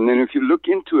out, you know. And then if you look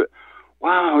into it,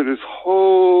 wow, this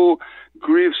whole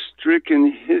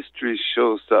grief-stricken history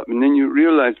shows up. And then you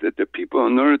realize that the people,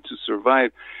 in order to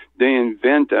survive, they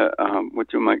invent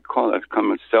what you might call a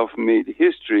kind of self-made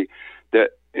history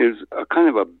that is a kind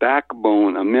of a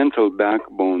backbone, a mental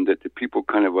backbone that the people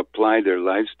kind of apply their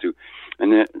lives to.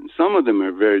 And then some of them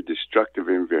are very destructive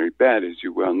and very bad, as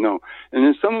you well know. And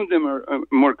then some of them are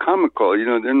more comical. You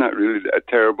know, they're not really that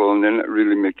terrible, and they're not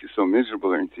really make you so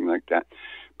miserable or anything like that.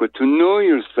 But to know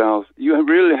yourself, you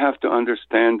really have to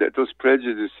understand that those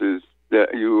prejudices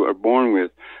that you are born with,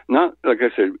 not, like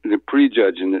I said, the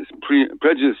prejudge and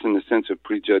prejudice in the sense of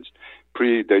prejudged,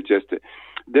 pre-digested,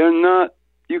 they're not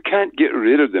you can't get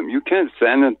rid of them. You can't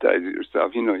sanitize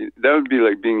yourself. You know, that would be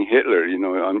like being Hitler. You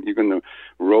know, you're going to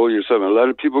roll yourself. A lot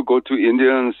of people go to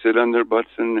India and sit on their butts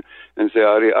and say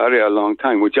Ari Ari a long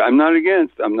time, which I'm not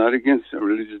against. I'm not against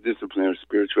religious discipline or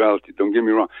spirituality. Don't get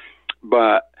me wrong,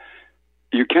 but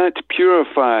you can't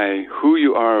purify who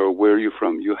you are or where you're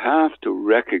from. You have to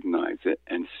recognize it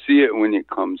and see it when it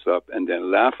comes up, and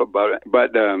then laugh about it.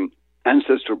 But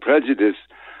ancestral prejudice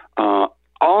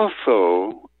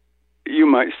also, you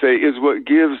might say, is what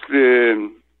gives the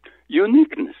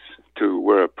uniqueness to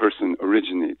where a person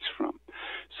originates from.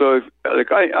 So,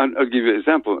 I'll give you an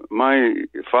example. My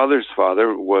father's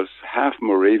father was half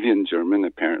Moravian German,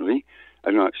 apparently.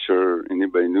 I'm not sure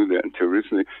anybody knew that until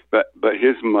recently. But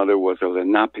his mother was a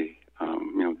Lenape,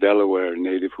 Delaware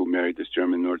native who married this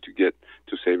German in order to get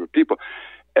to save her people.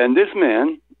 And this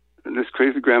man, this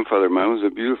crazy grandfather of mine, was a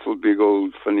beautiful, big,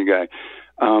 old, funny guy.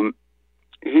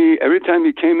 Every time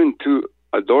he came into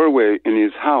a doorway in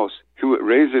his house, he would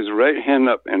raise his right hand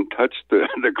up and touch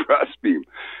the crossbeam.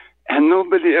 And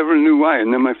nobody ever knew why.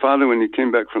 And then my father, when he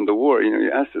came back from the war, he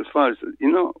asked his father, he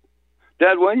said,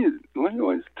 Dad, why do you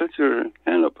always touch your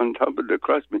hand up on top of the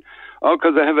crossbeam? Oh,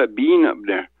 because I have a bean up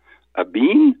there. A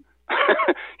bean?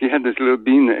 He had this little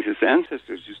bean that his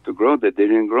ancestors used to grow that they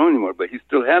didn't grow anymore, but he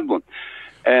still had one.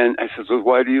 And I said, well,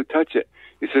 why do you touch it?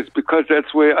 He says, because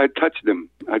that's the way I touch them.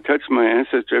 I touch my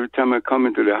ancestor every time I come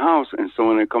into the house. And so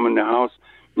when I come in the house,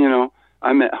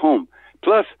 I'm at home.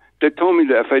 Plus, they told me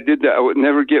that if I did that, I would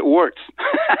never get warts.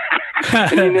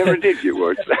 And he never did get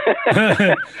warts.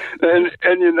 and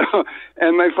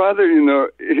my father, he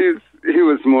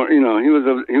was more, he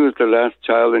was the last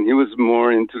child, and he was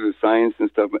more into the science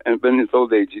and stuff. And in his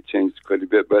old age, he changed quite a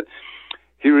bit. But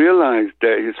he realized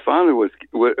that his father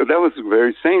that was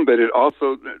very sane, but it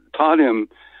also taught him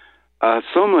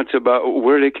so much about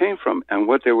where they came from and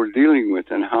what they were dealing with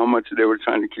and how much they were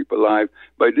trying to keep alive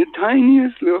by the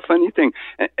tiniest little funny thing.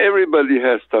 And everybody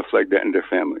has stuff like that in their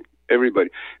family.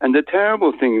 Everybody. And the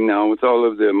terrible thing now with all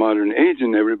of the modern age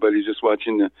and everybody just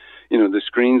watching the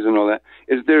screens and all that,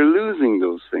 is they're losing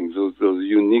those things, those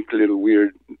unique little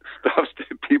weird stuff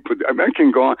that people do. I mean, I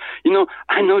can go on.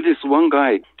 I know this one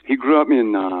guy. He grew up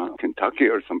in Kentucky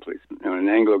or someplace, an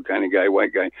Anglo kind of guy,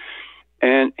 white guy.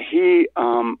 And he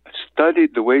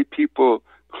studied the way people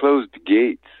closed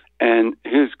gates. And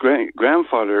his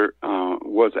grandfather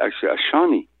was actually a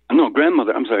Shawnee. No,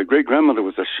 great-grandmother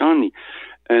was a Shawnee.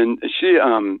 And she,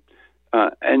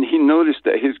 and he noticed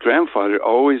that his grandfather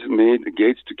always made the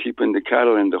gates to keep in the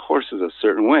cattle and the horses a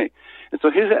certain way. And so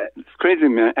this crazy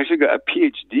man actually got a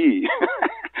PhD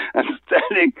on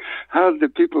studying how the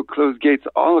people close gates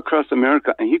all across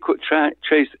America. And he could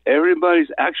trace everybody's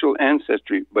actual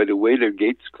ancestry by the way their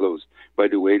gates closed, by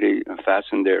the way they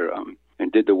fastened their,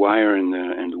 and did the wire and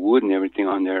the wood and everything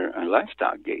on their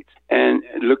livestock gates. And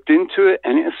looked into it,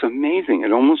 and it's amazing.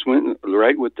 It almost went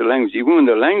right with the language. Even when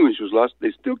the language was lost,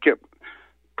 they still kept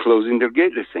closing their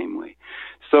gate the same way.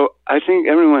 So I think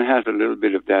everyone has a little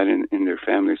bit of that in their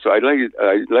family. So I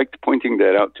liked pointing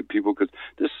that out to people because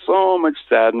there's so much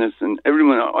sadness, and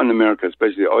everyone in America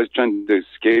especially always trying to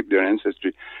escape their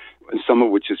ancestry, some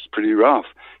of which is pretty rough.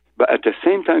 But at the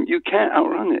same time, you can't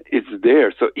outrun it. It's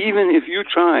there. So even if you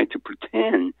try to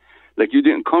pretend like you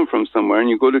didn't come from somewhere and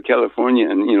you go to California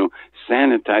and,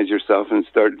 sanitize yourself and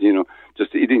start,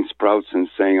 just eating sprouts and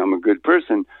saying, I'm a good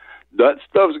person, that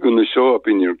stuff's going to show up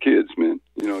in your kids, man.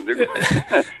 They're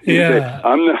say,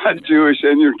 I'm not Jewish,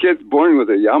 and your kid's born with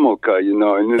a yarmulke,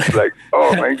 and it's like,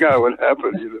 oh my God, what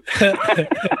happened?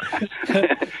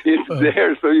 It's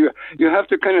there, so you have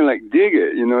to kind of like dig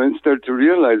it, and start to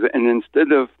realize it, and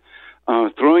instead of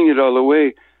throwing it all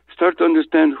away, start to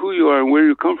understand who you are and where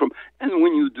you come from. And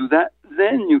when you do that,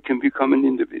 then you can become an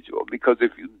individual. Because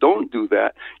if you don't do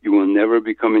that, you will never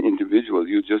become an individual.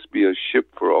 You'll just be a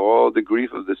ship for all the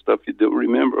grief of the stuff you don't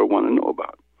remember or want to know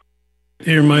about.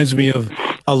 It reminds me of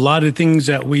a lot of things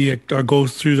that we go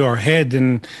through our head.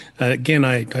 And again,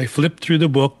 I flipped through the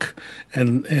book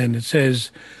and it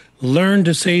says, learn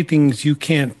to say things you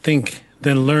can't think,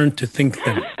 then learn to think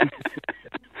them.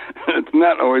 It's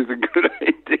not always a good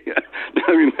idea.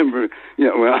 I remember,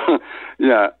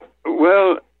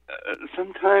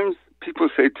 sometimes people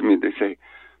say to me, they say,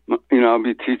 I'll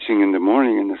be teaching in the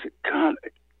morning, and they say, God,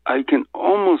 I can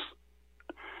almost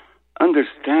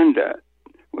understand that,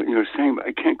 what you're saying, but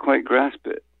I can't quite grasp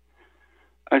it.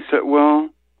 I said, well,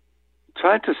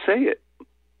 try to say it.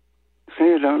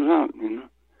 Say it out loud,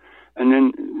 and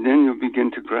then you'll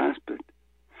begin to grasp it.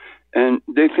 And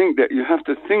they think that you have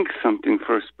to think something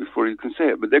first before you can say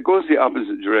it. But that goes the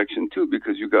opposite direction, too,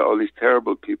 because you got all these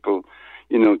terrible people,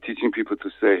 teaching people to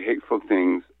say hateful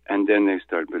things, and then they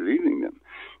start believing them.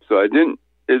 So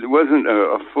it wasn't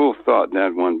a full thought,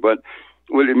 that one, but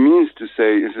what it means to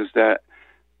say is that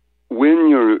when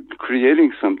you're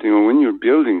creating something or when you're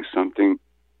building something,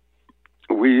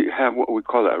 we have what we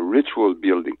call a ritual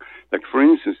building. Like, for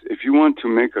instance, if you want to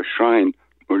make a shrine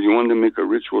or you want to make a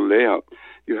ritual layout,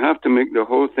 you have to make the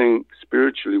whole thing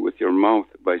spiritually with your mouth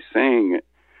by saying it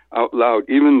out loud,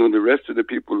 even though the rest of the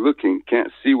people looking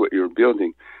can't see what you're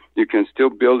building. You can still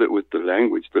build it with the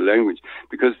language,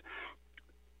 because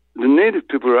the native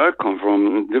people where I come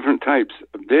from, different types,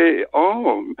 they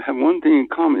all have one thing in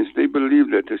common, is they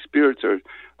believe that the spirits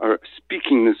are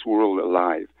speaking this world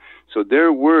alive. So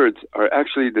their words are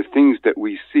actually the things that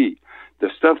we see. The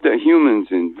stuff that humans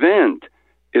invent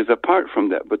is apart from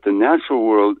that, but the natural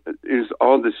world is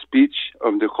all the speech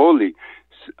of the holy,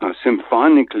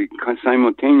 symphonically,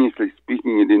 simultaneously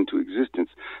speaking it into existence.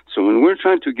 So when we're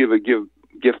trying to give a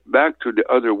gift back to the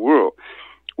other world,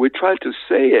 we try to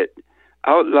say it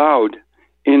out loud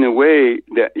in a way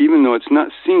that, even though it's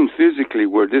not seen physically,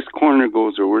 where this corner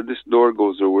goes or where this door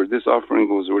goes or where this offering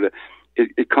goes, or that,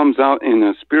 it comes out in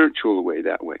a spiritual way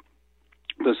that way.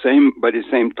 By the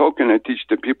same token, I teach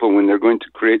the people when they're going to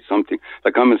create something.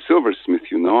 Like, I'm a silversmith,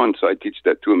 and so I teach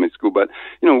that too in my school. But,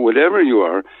 whatever you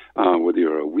are, whether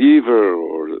you're a weaver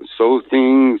or sew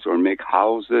things or make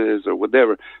houses or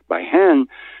whatever, by hand,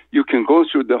 you can go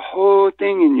through the whole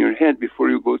thing in your head before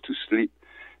you go to sleep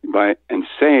and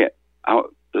say it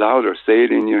out loud or say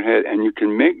it in your head, and you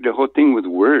can make the whole thing with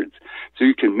words. So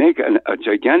you can make a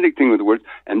gigantic thing with words,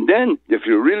 and then if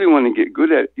you really want to get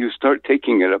good at it, you start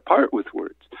taking it apart with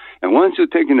words. And once you're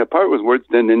taking it apart with words,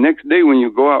 then the next day when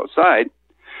you go outside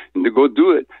and to go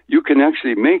do it, you can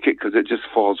actually make it, because it just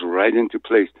falls right into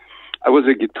place. I was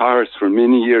a guitarist for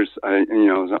many years. I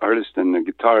was an artist and a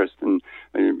guitarist, and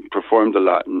I performed a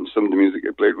lot, and some of the music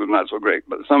I played was not so great,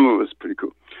 but some of it was pretty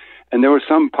cool. And there were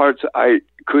some parts I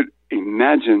could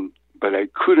imagine, but I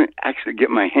couldn't actually get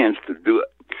my hands to do it.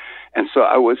 And so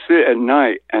I would sit at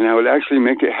night and I would actually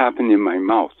make it happen in my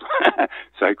mouth.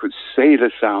 So I could say the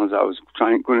sounds I was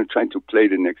going to try to play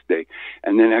the next day,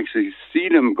 and then actually see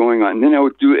them going on. And then I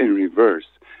would do it in reverse,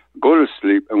 go to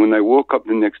sleep, and when I woke up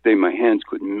the next day, my hands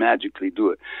could magically do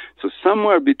it. So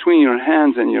somewhere between your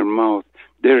hands and your mouth,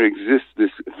 there exists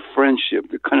this friendship,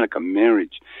 kind of like a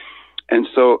marriage. And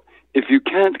so if you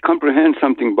can't comprehend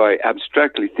something by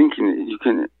abstractly thinking it, you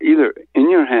can either in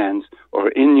your hands or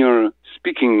in your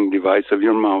speaking device of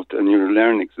your mouth and your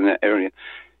larynx in that area,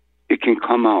 it can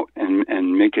come out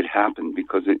and make it happen,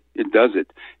 because it does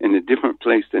it in a different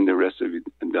place than the rest of it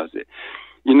does it.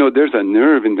 There's a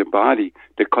nerve in the body,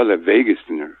 they call it vagus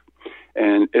nerve,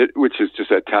 and which is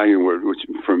just an Italian word, which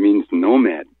means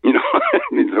nomad, it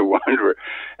means a wanderer.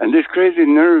 And this crazy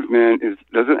nerve, man,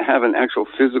 doesn't have an actual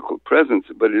physical presence,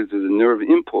 but it is a nerve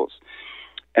impulse.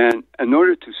 And in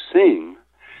order to sing,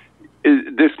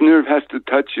 this nerve has to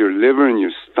touch your liver and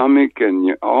your stomach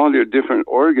and all your different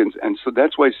organs. And so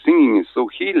that's why singing is so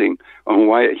healing, and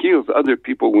why it heals other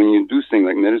people when you do sing,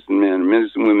 like medicine men and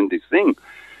medicine women, they sing.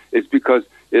 It's because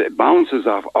it bounces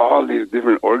off all these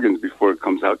different organs before it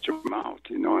comes out your mouth,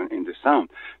 in the sound.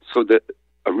 So the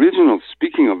original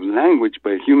speaking of language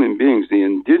by human beings, the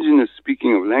indigenous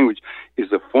speaking of language,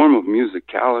 is a form of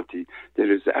musicality that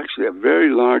is actually a very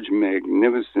large,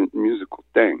 magnificent musical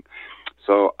thing.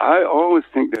 So I always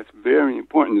think that's very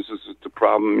important. This is the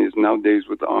problem is nowadays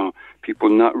with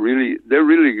people they're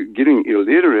really getting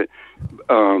illiterate,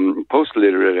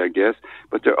 post-literate, I guess,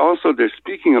 but their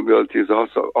speaking ability is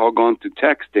also all gone to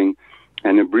texting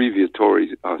and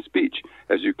abbreviatory speech.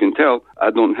 As you can tell,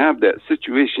 I don't have that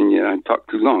situation yet. I talk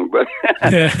too long, but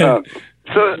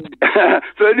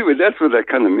so anyway, that's what I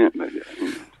kind of meant by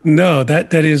that. No,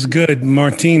 that is good,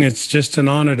 Martin. It's just an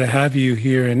honor to have you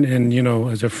here, and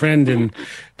as a friend. And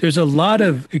there's a lot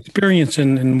of experience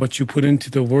in what you put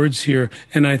into the words here.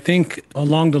 And I think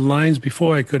along the lines,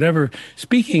 before I could ever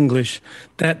speak English,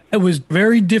 that it was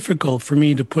very difficult for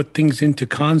me to put things into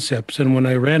concepts. And when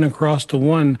I ran across the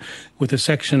one with the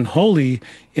section holy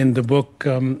in the book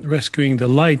Rescuing the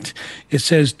Light, it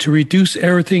says to reduce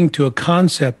everything to a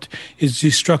concept is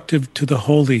destructive to the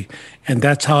holy. And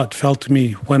that's how it felt to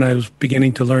me when I was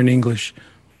beginning to learn English.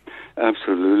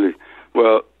 Absolutely.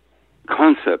 Well,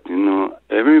 concept,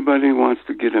 everybody wants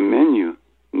to get a menu.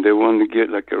 They want to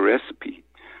get like a recipe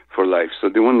for life. So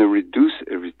they want to reduce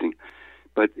everything.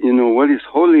 But, what is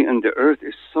holy in the earth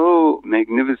is so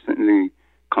magnificently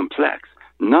complex,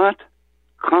 not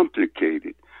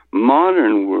complicated.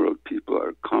 Modern world people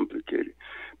are complicated.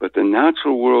 But the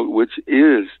natural world, which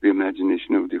is the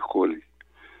imagination of the holy,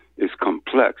 is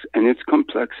complex, and its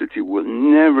complexity will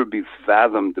never be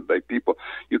fathomed by people.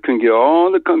 You can get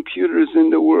all the computers in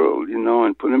the world,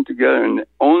 and put them together, and the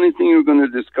only thing you're going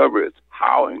to discover is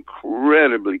how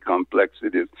incredibly complex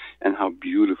it is and how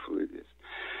beautiful it is.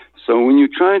 So when you're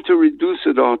trying to reduce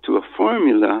it all to a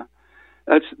formula,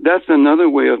 that's another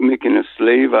way of making a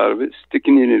slave out of it,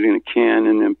 sticking it in a can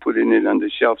and then putting it on the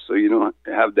shelf so you don't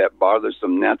have that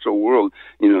bothersome natural world,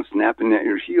 snapping at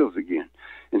your heels again,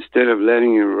 instead of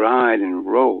letting it ride and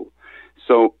roll.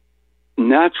 So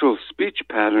natural speech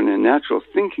pattern and natural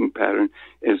thinking pattern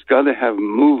has got to have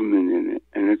movement in it,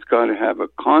 and it's got to have a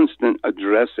constant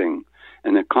addressing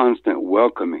and a constant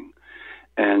welcoming.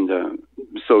 And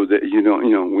so that,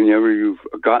 whenever you've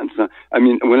gotten some,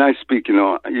 when I speak,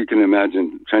 you can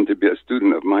imagine trying to be a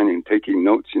student of mine and taking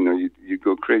notes, you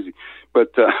go crazy.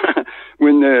 But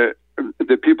when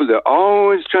the people that are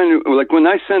always trying to, like when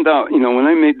I send out, when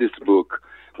I made this book,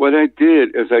 what I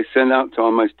did is I sent out to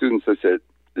all my students, I said,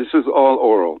 this is all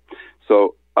oral.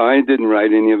 So I didn't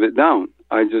write any of it down.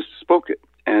 I just spoke it.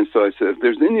 And so I said, if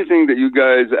there's anything that you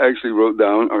guys actually wrote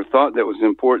down or thought that was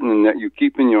important and that you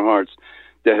keep in your hearts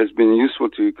that has been useful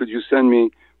to you, could you send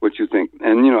me what you think?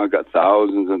 And, I got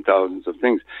thousands and thousands of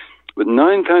things. But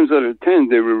 9 times out of 10,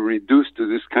 they were reduced to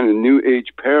this kind of new age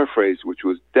paraphrase, which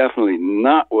was definitely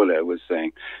not what I was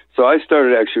saying. So I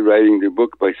started actually writing the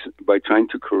book by trying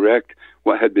to correct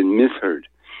what had been misheard.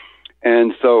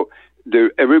 And so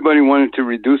everybody wanted to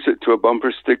reduce it to a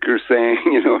bumper sticker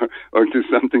saying, or to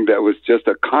something that was just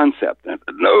a concept. And I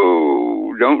said,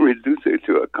 no, don't reduce it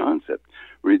to a concept.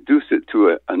 Reduce it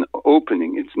to an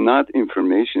opening. It's not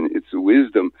information. It's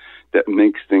wisdom that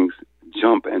makes things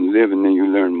jump and live, and then you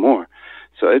learn more.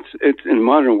 So it's in the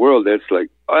modern world, that's like,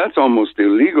 that's almost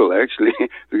illegal, actually,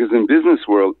 because in business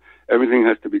world, everything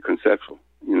has to be conceptual.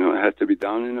 It has to be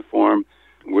down in a form.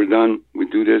 We're done. We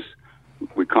do this.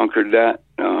 We conquered that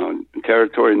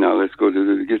territory. Now let's go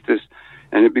to get this.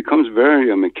 And it becomes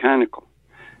very mechanical.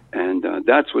 And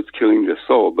that's what's killing the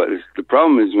soul. But the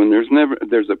problem is when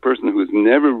there's a person who's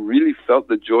never really felt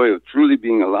the joy of truly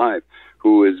being alive,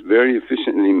 who is very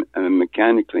efficiently and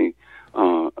mechanically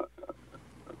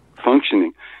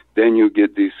functioning, then you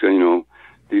get these,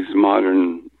 these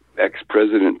modern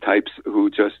ex-president types who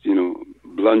just,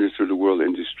 blunder through the world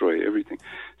and destroy everything.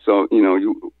 So,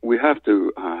 we have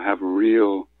to have a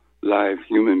real live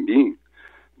human being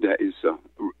that is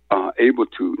able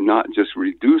to not just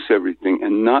reduce everything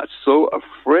and not so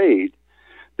afraid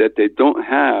that they don't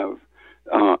have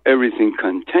everything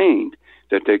contained,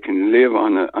 that they can live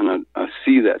on a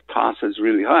sea that tosses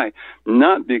really high,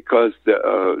 not because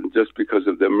just because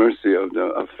of the mercy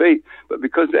of fate, but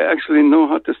because they actually know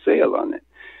how to sail on it.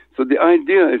 So the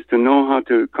idea is to know how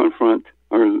to confront,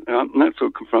 or not so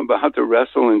confront, but how to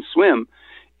wrestle and swim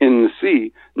in the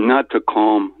sea, not to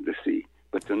calm the sea,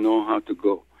 but to know how to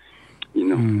go.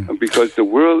 Because the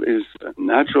world is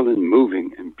natural and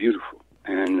moving and beautiful,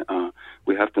 and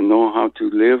we have to know how to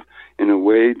live in a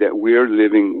way that we're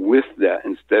living with that,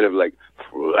 instead of like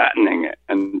flattening it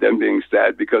and then being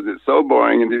sad because it's so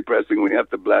boring and depressing. We have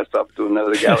to blast off to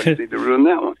another galaxy to ruin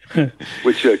that one,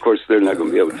 which of course they're not going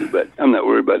to be able to. But I'm not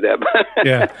worried about that.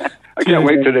 Yeah, I can't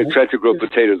wait till they try to grow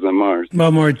potatoes on Mars.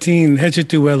 Well, Martin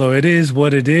Hechetuelo, it is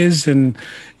what it is, and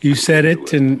you said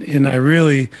it, and I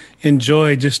really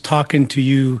enjoy just talking to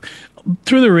you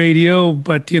through the radio,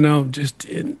 but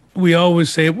we always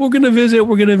say we're going to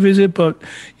visit, but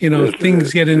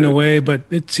things get in the way. But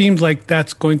it seems like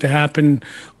that's going to happen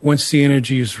once the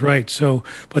energy is right. So,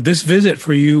 but this visit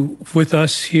for you with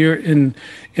us here in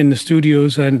the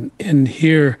studios and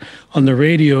here on the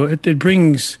radio, it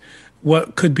brings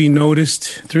what could be noticed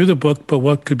through the book, but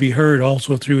what could be heard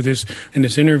also through this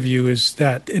interview is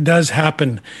that it does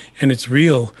happen and it's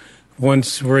real.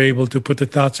 Once we're able to put the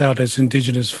thoughts out as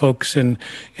indigenous folks, and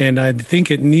I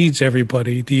think it needs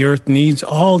everybody. The earth needs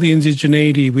all the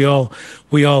indigeneity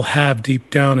we all have deep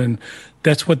down, and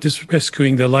that's what this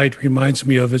Rescuing the Light reminds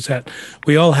me of, is that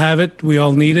we all have it, we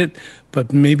all need it,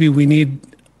 but maybe we need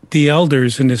the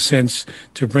elders in a sense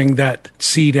to bring that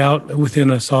seed out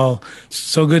within us all.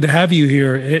 So good to have you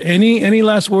here. Any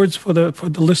last words for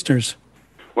the listeners?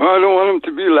 Well, I don't want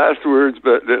them to be last words,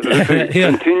 but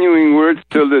continuing words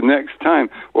till the next time.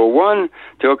 Well, one,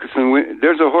 Telkasan,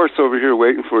 there's a horse over here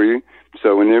waiting for you.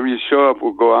 So whenever you show up,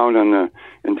 we'll go out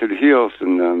into the hills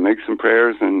and make some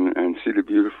prayers and see the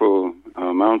beautiful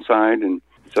mountainside. And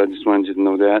so I just wanted you to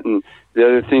know that. And the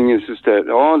other thing is just that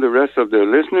all the rest of the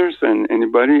listeners and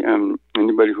anybody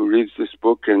who reads this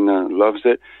book and loves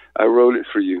it, I wrote it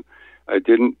for you. I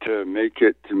didn't make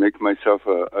it to make myself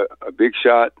a big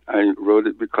shot. I wrote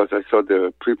it because I saw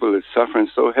the people that suffering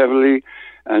so heavily,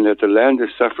 and that the land is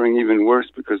suffering even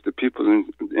worse because the people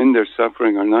in their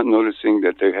suffering are not noticing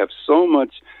that they have so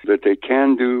much that they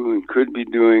can do and could be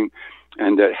doing,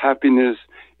 and that happiness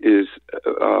is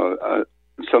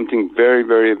something very,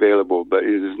 very available, but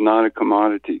it is not a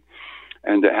commodity.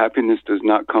 And that happiness does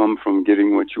not come from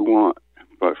getting what you want,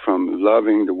 but from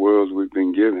loving the world we've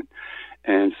been given.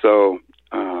 And so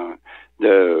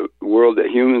the world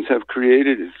that humans have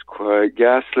created is quite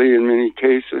ghastly in many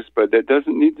cases, but that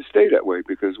doesn't need to stay that way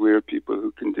because we are people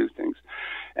who can do things.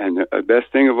 And the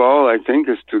best thing of all, I think,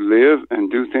 is to live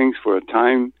and do things for a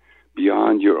time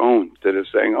beyond your own, instead of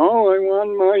saying, oh, I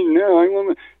want mine now.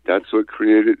 That's what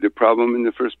created the problem in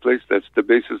the first place. That's the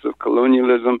basis of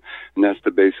colonialism, and that's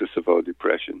the basis of all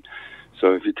depression.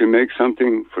 So if you can make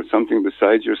something for something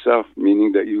besides yourself,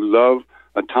 meaning that you love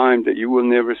a time that you will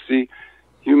never see,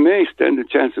 you may stand a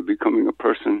chance of becoming a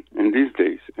person in these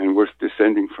days and worth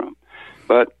descending from.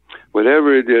 But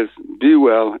whatever it is, be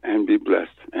well and be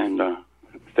blessed. And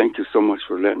thank you so much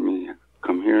for letting me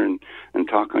come here and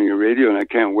talk on your radio, and I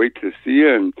can't wait to see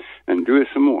you and do it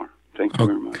some more. Thank you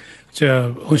very much.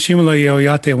 Oshimala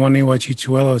Oyate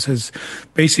Waniwachichuelo says,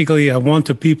 basically, I want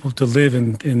the people to live,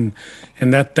 and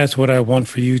that's what I want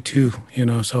for you too. You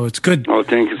know, so it's good. Oh,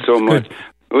 thank you so much.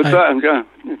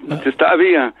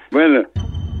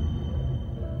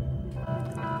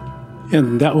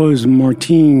 And that was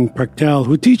Martin Prechtel,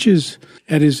 who teaches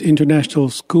at his international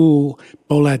school,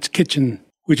 Bolad's Kitchen,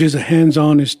 which is a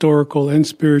hands-on historical and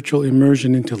spiritual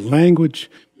immersion into language,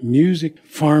 music,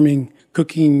 farming,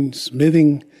 cooking,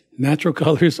 smithing, natural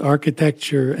colors,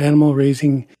 architecture, animal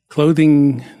raising,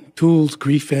 clothing, tools,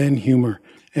 grief, and humor.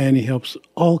 And he helps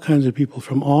all kinds of people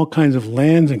from all kinds of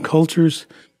lands and cultures,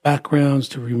 backgrounds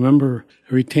to remember,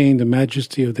 retain the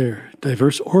majesty of their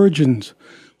diverse origins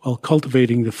while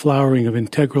cultivating the flowering of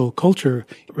integral culture,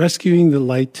 rescuing the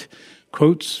light.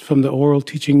 Quotes from the oral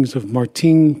teachings of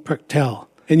Martin Prechtel.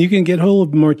 And you can get hold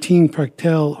of Martin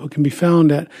Prechtel, who can be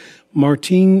found at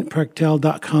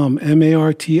martinprechtel.com,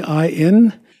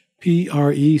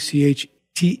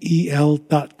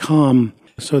 martinprechtel.com.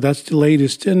 So that's the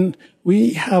latest. And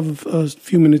we have a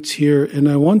few minutes here, and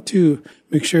I want to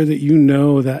make sure that you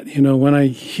know that, you know, when I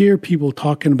hear people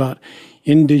talking about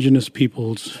indigenous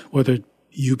peoples, whether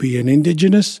you be an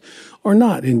indigenous or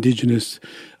not indigenous,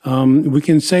 we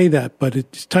can say that, but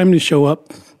it's time to show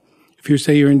up. If you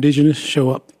say you're indigenous, show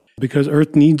up, because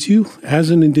Earth needs you as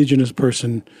an indigenous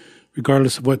person,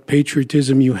 regardless of what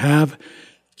patriotism you have.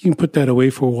 You can put that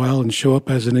away for a while and show up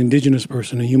as an indigenous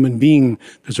person, a human being,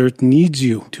 because Earth needs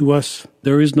you. To us,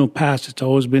 there is no past. It's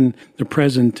always been the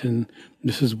present, and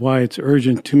this is why it's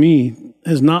urgent. To me,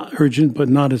 as not urgent, but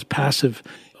not as passive.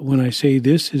 When I say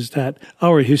this, is that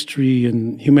our history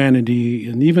and humanity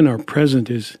and even our present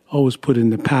is always put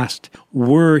in the past.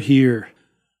 We're here.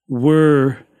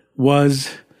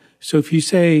 Was. So if you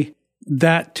say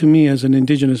that to me as an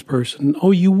indigenous person, oh,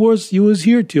 you was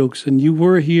here, Teox, and you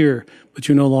were here, but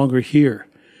you're no longer here.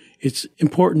 It's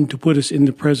important to put us in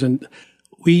the present.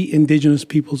 We indigenous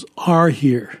peoples are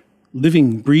here,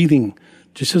 living, breathing,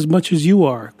 just as much as you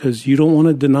are, because you don't want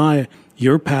to deny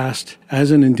your past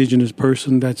as an indigenous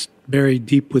person that's buried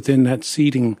deep within that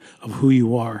seeding of who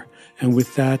you are. And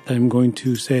with that, I'm going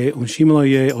to say,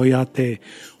 Onshimaloye Oyate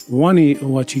Wani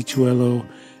Wachichuelo,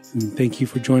 and thank you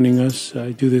for joining us.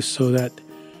 I do this so that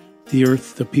the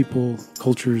earth, the people,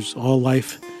 cultures, all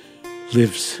life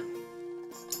lives.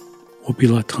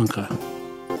 Opila Tanka.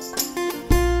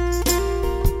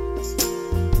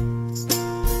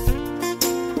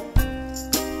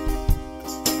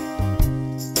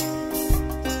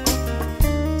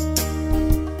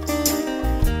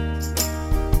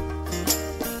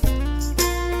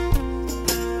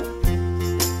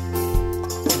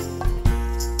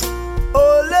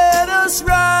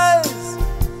 Rise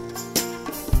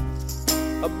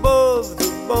above the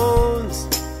bones.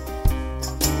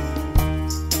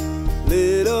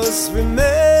 Let us remember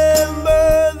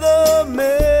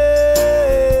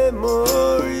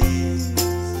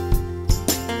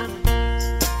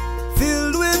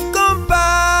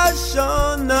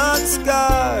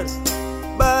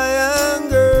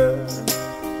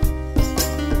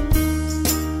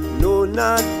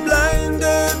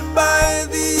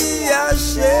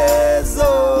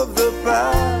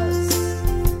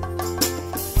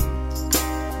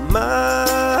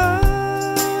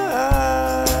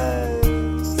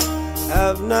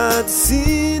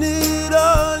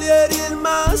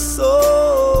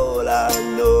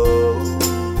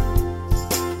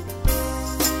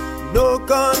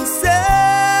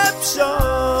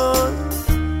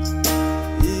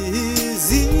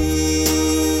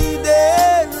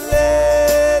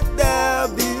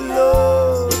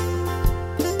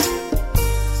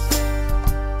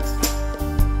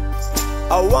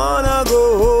I wanna go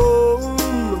home.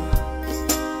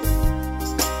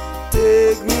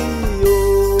 Take me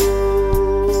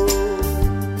home.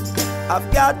 I've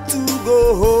got to go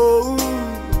home.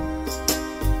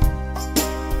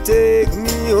 Take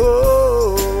me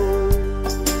home.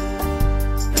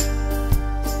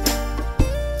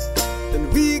 And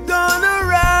we gonna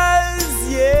rise,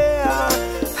 yeah,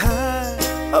 high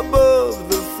above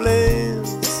the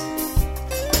flames.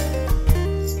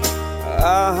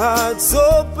 Our hearts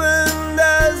open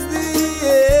as the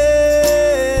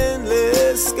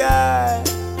endless sky.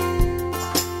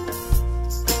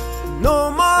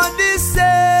 No more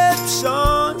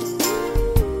deception,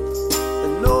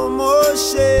 no more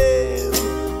shame.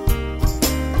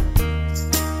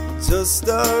 Just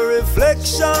a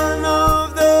reflection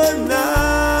of the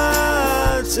natural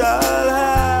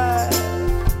high.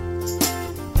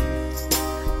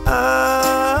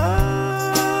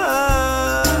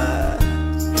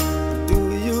 Do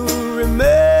you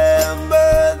remember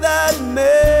that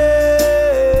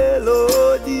melody?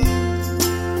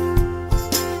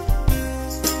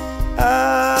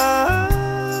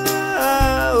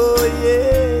 Oh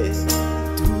yeah.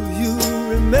 Do you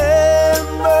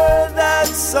remember that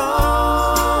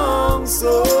song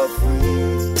so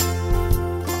free?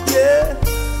 Yeah.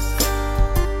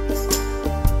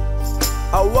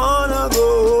 I wanna go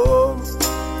home.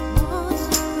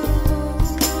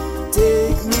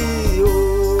 Take me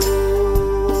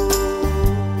home.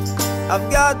 I've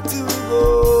got to go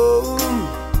home.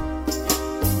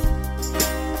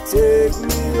 Take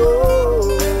me home.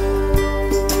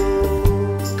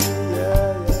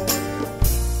 Yeah,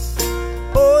 yeah.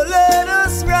 Oh, let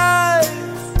us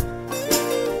rise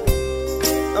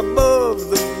above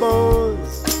the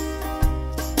bones.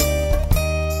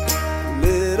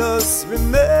 Let us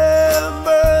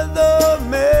remember the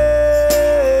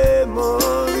memories.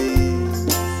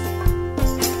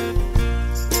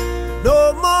 No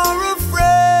more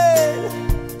afraid,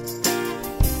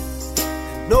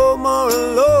 no more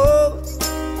alone.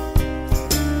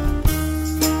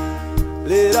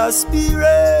 Let our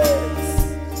spirits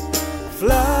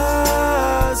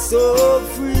fly so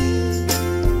free.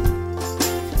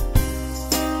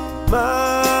 My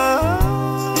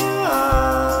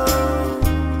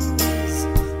arms,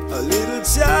 a little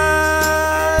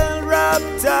child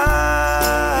wrapped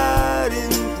tight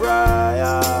in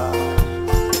prayer,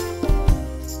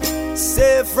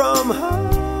 safe from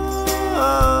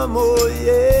harm, oh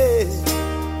yeah,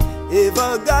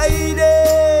 ever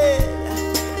guided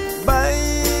by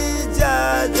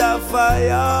Jaja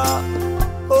fire.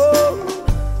 Oh,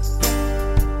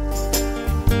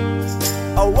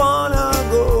 I wanna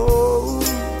go home.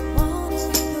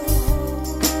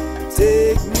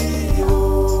 Take me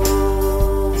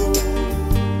home.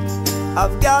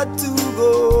 I've got to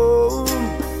go home.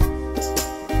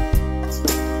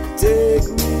 Take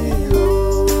me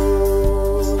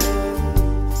home.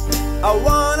 I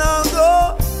wanna go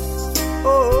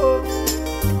home.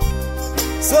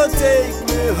 So take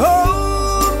me home.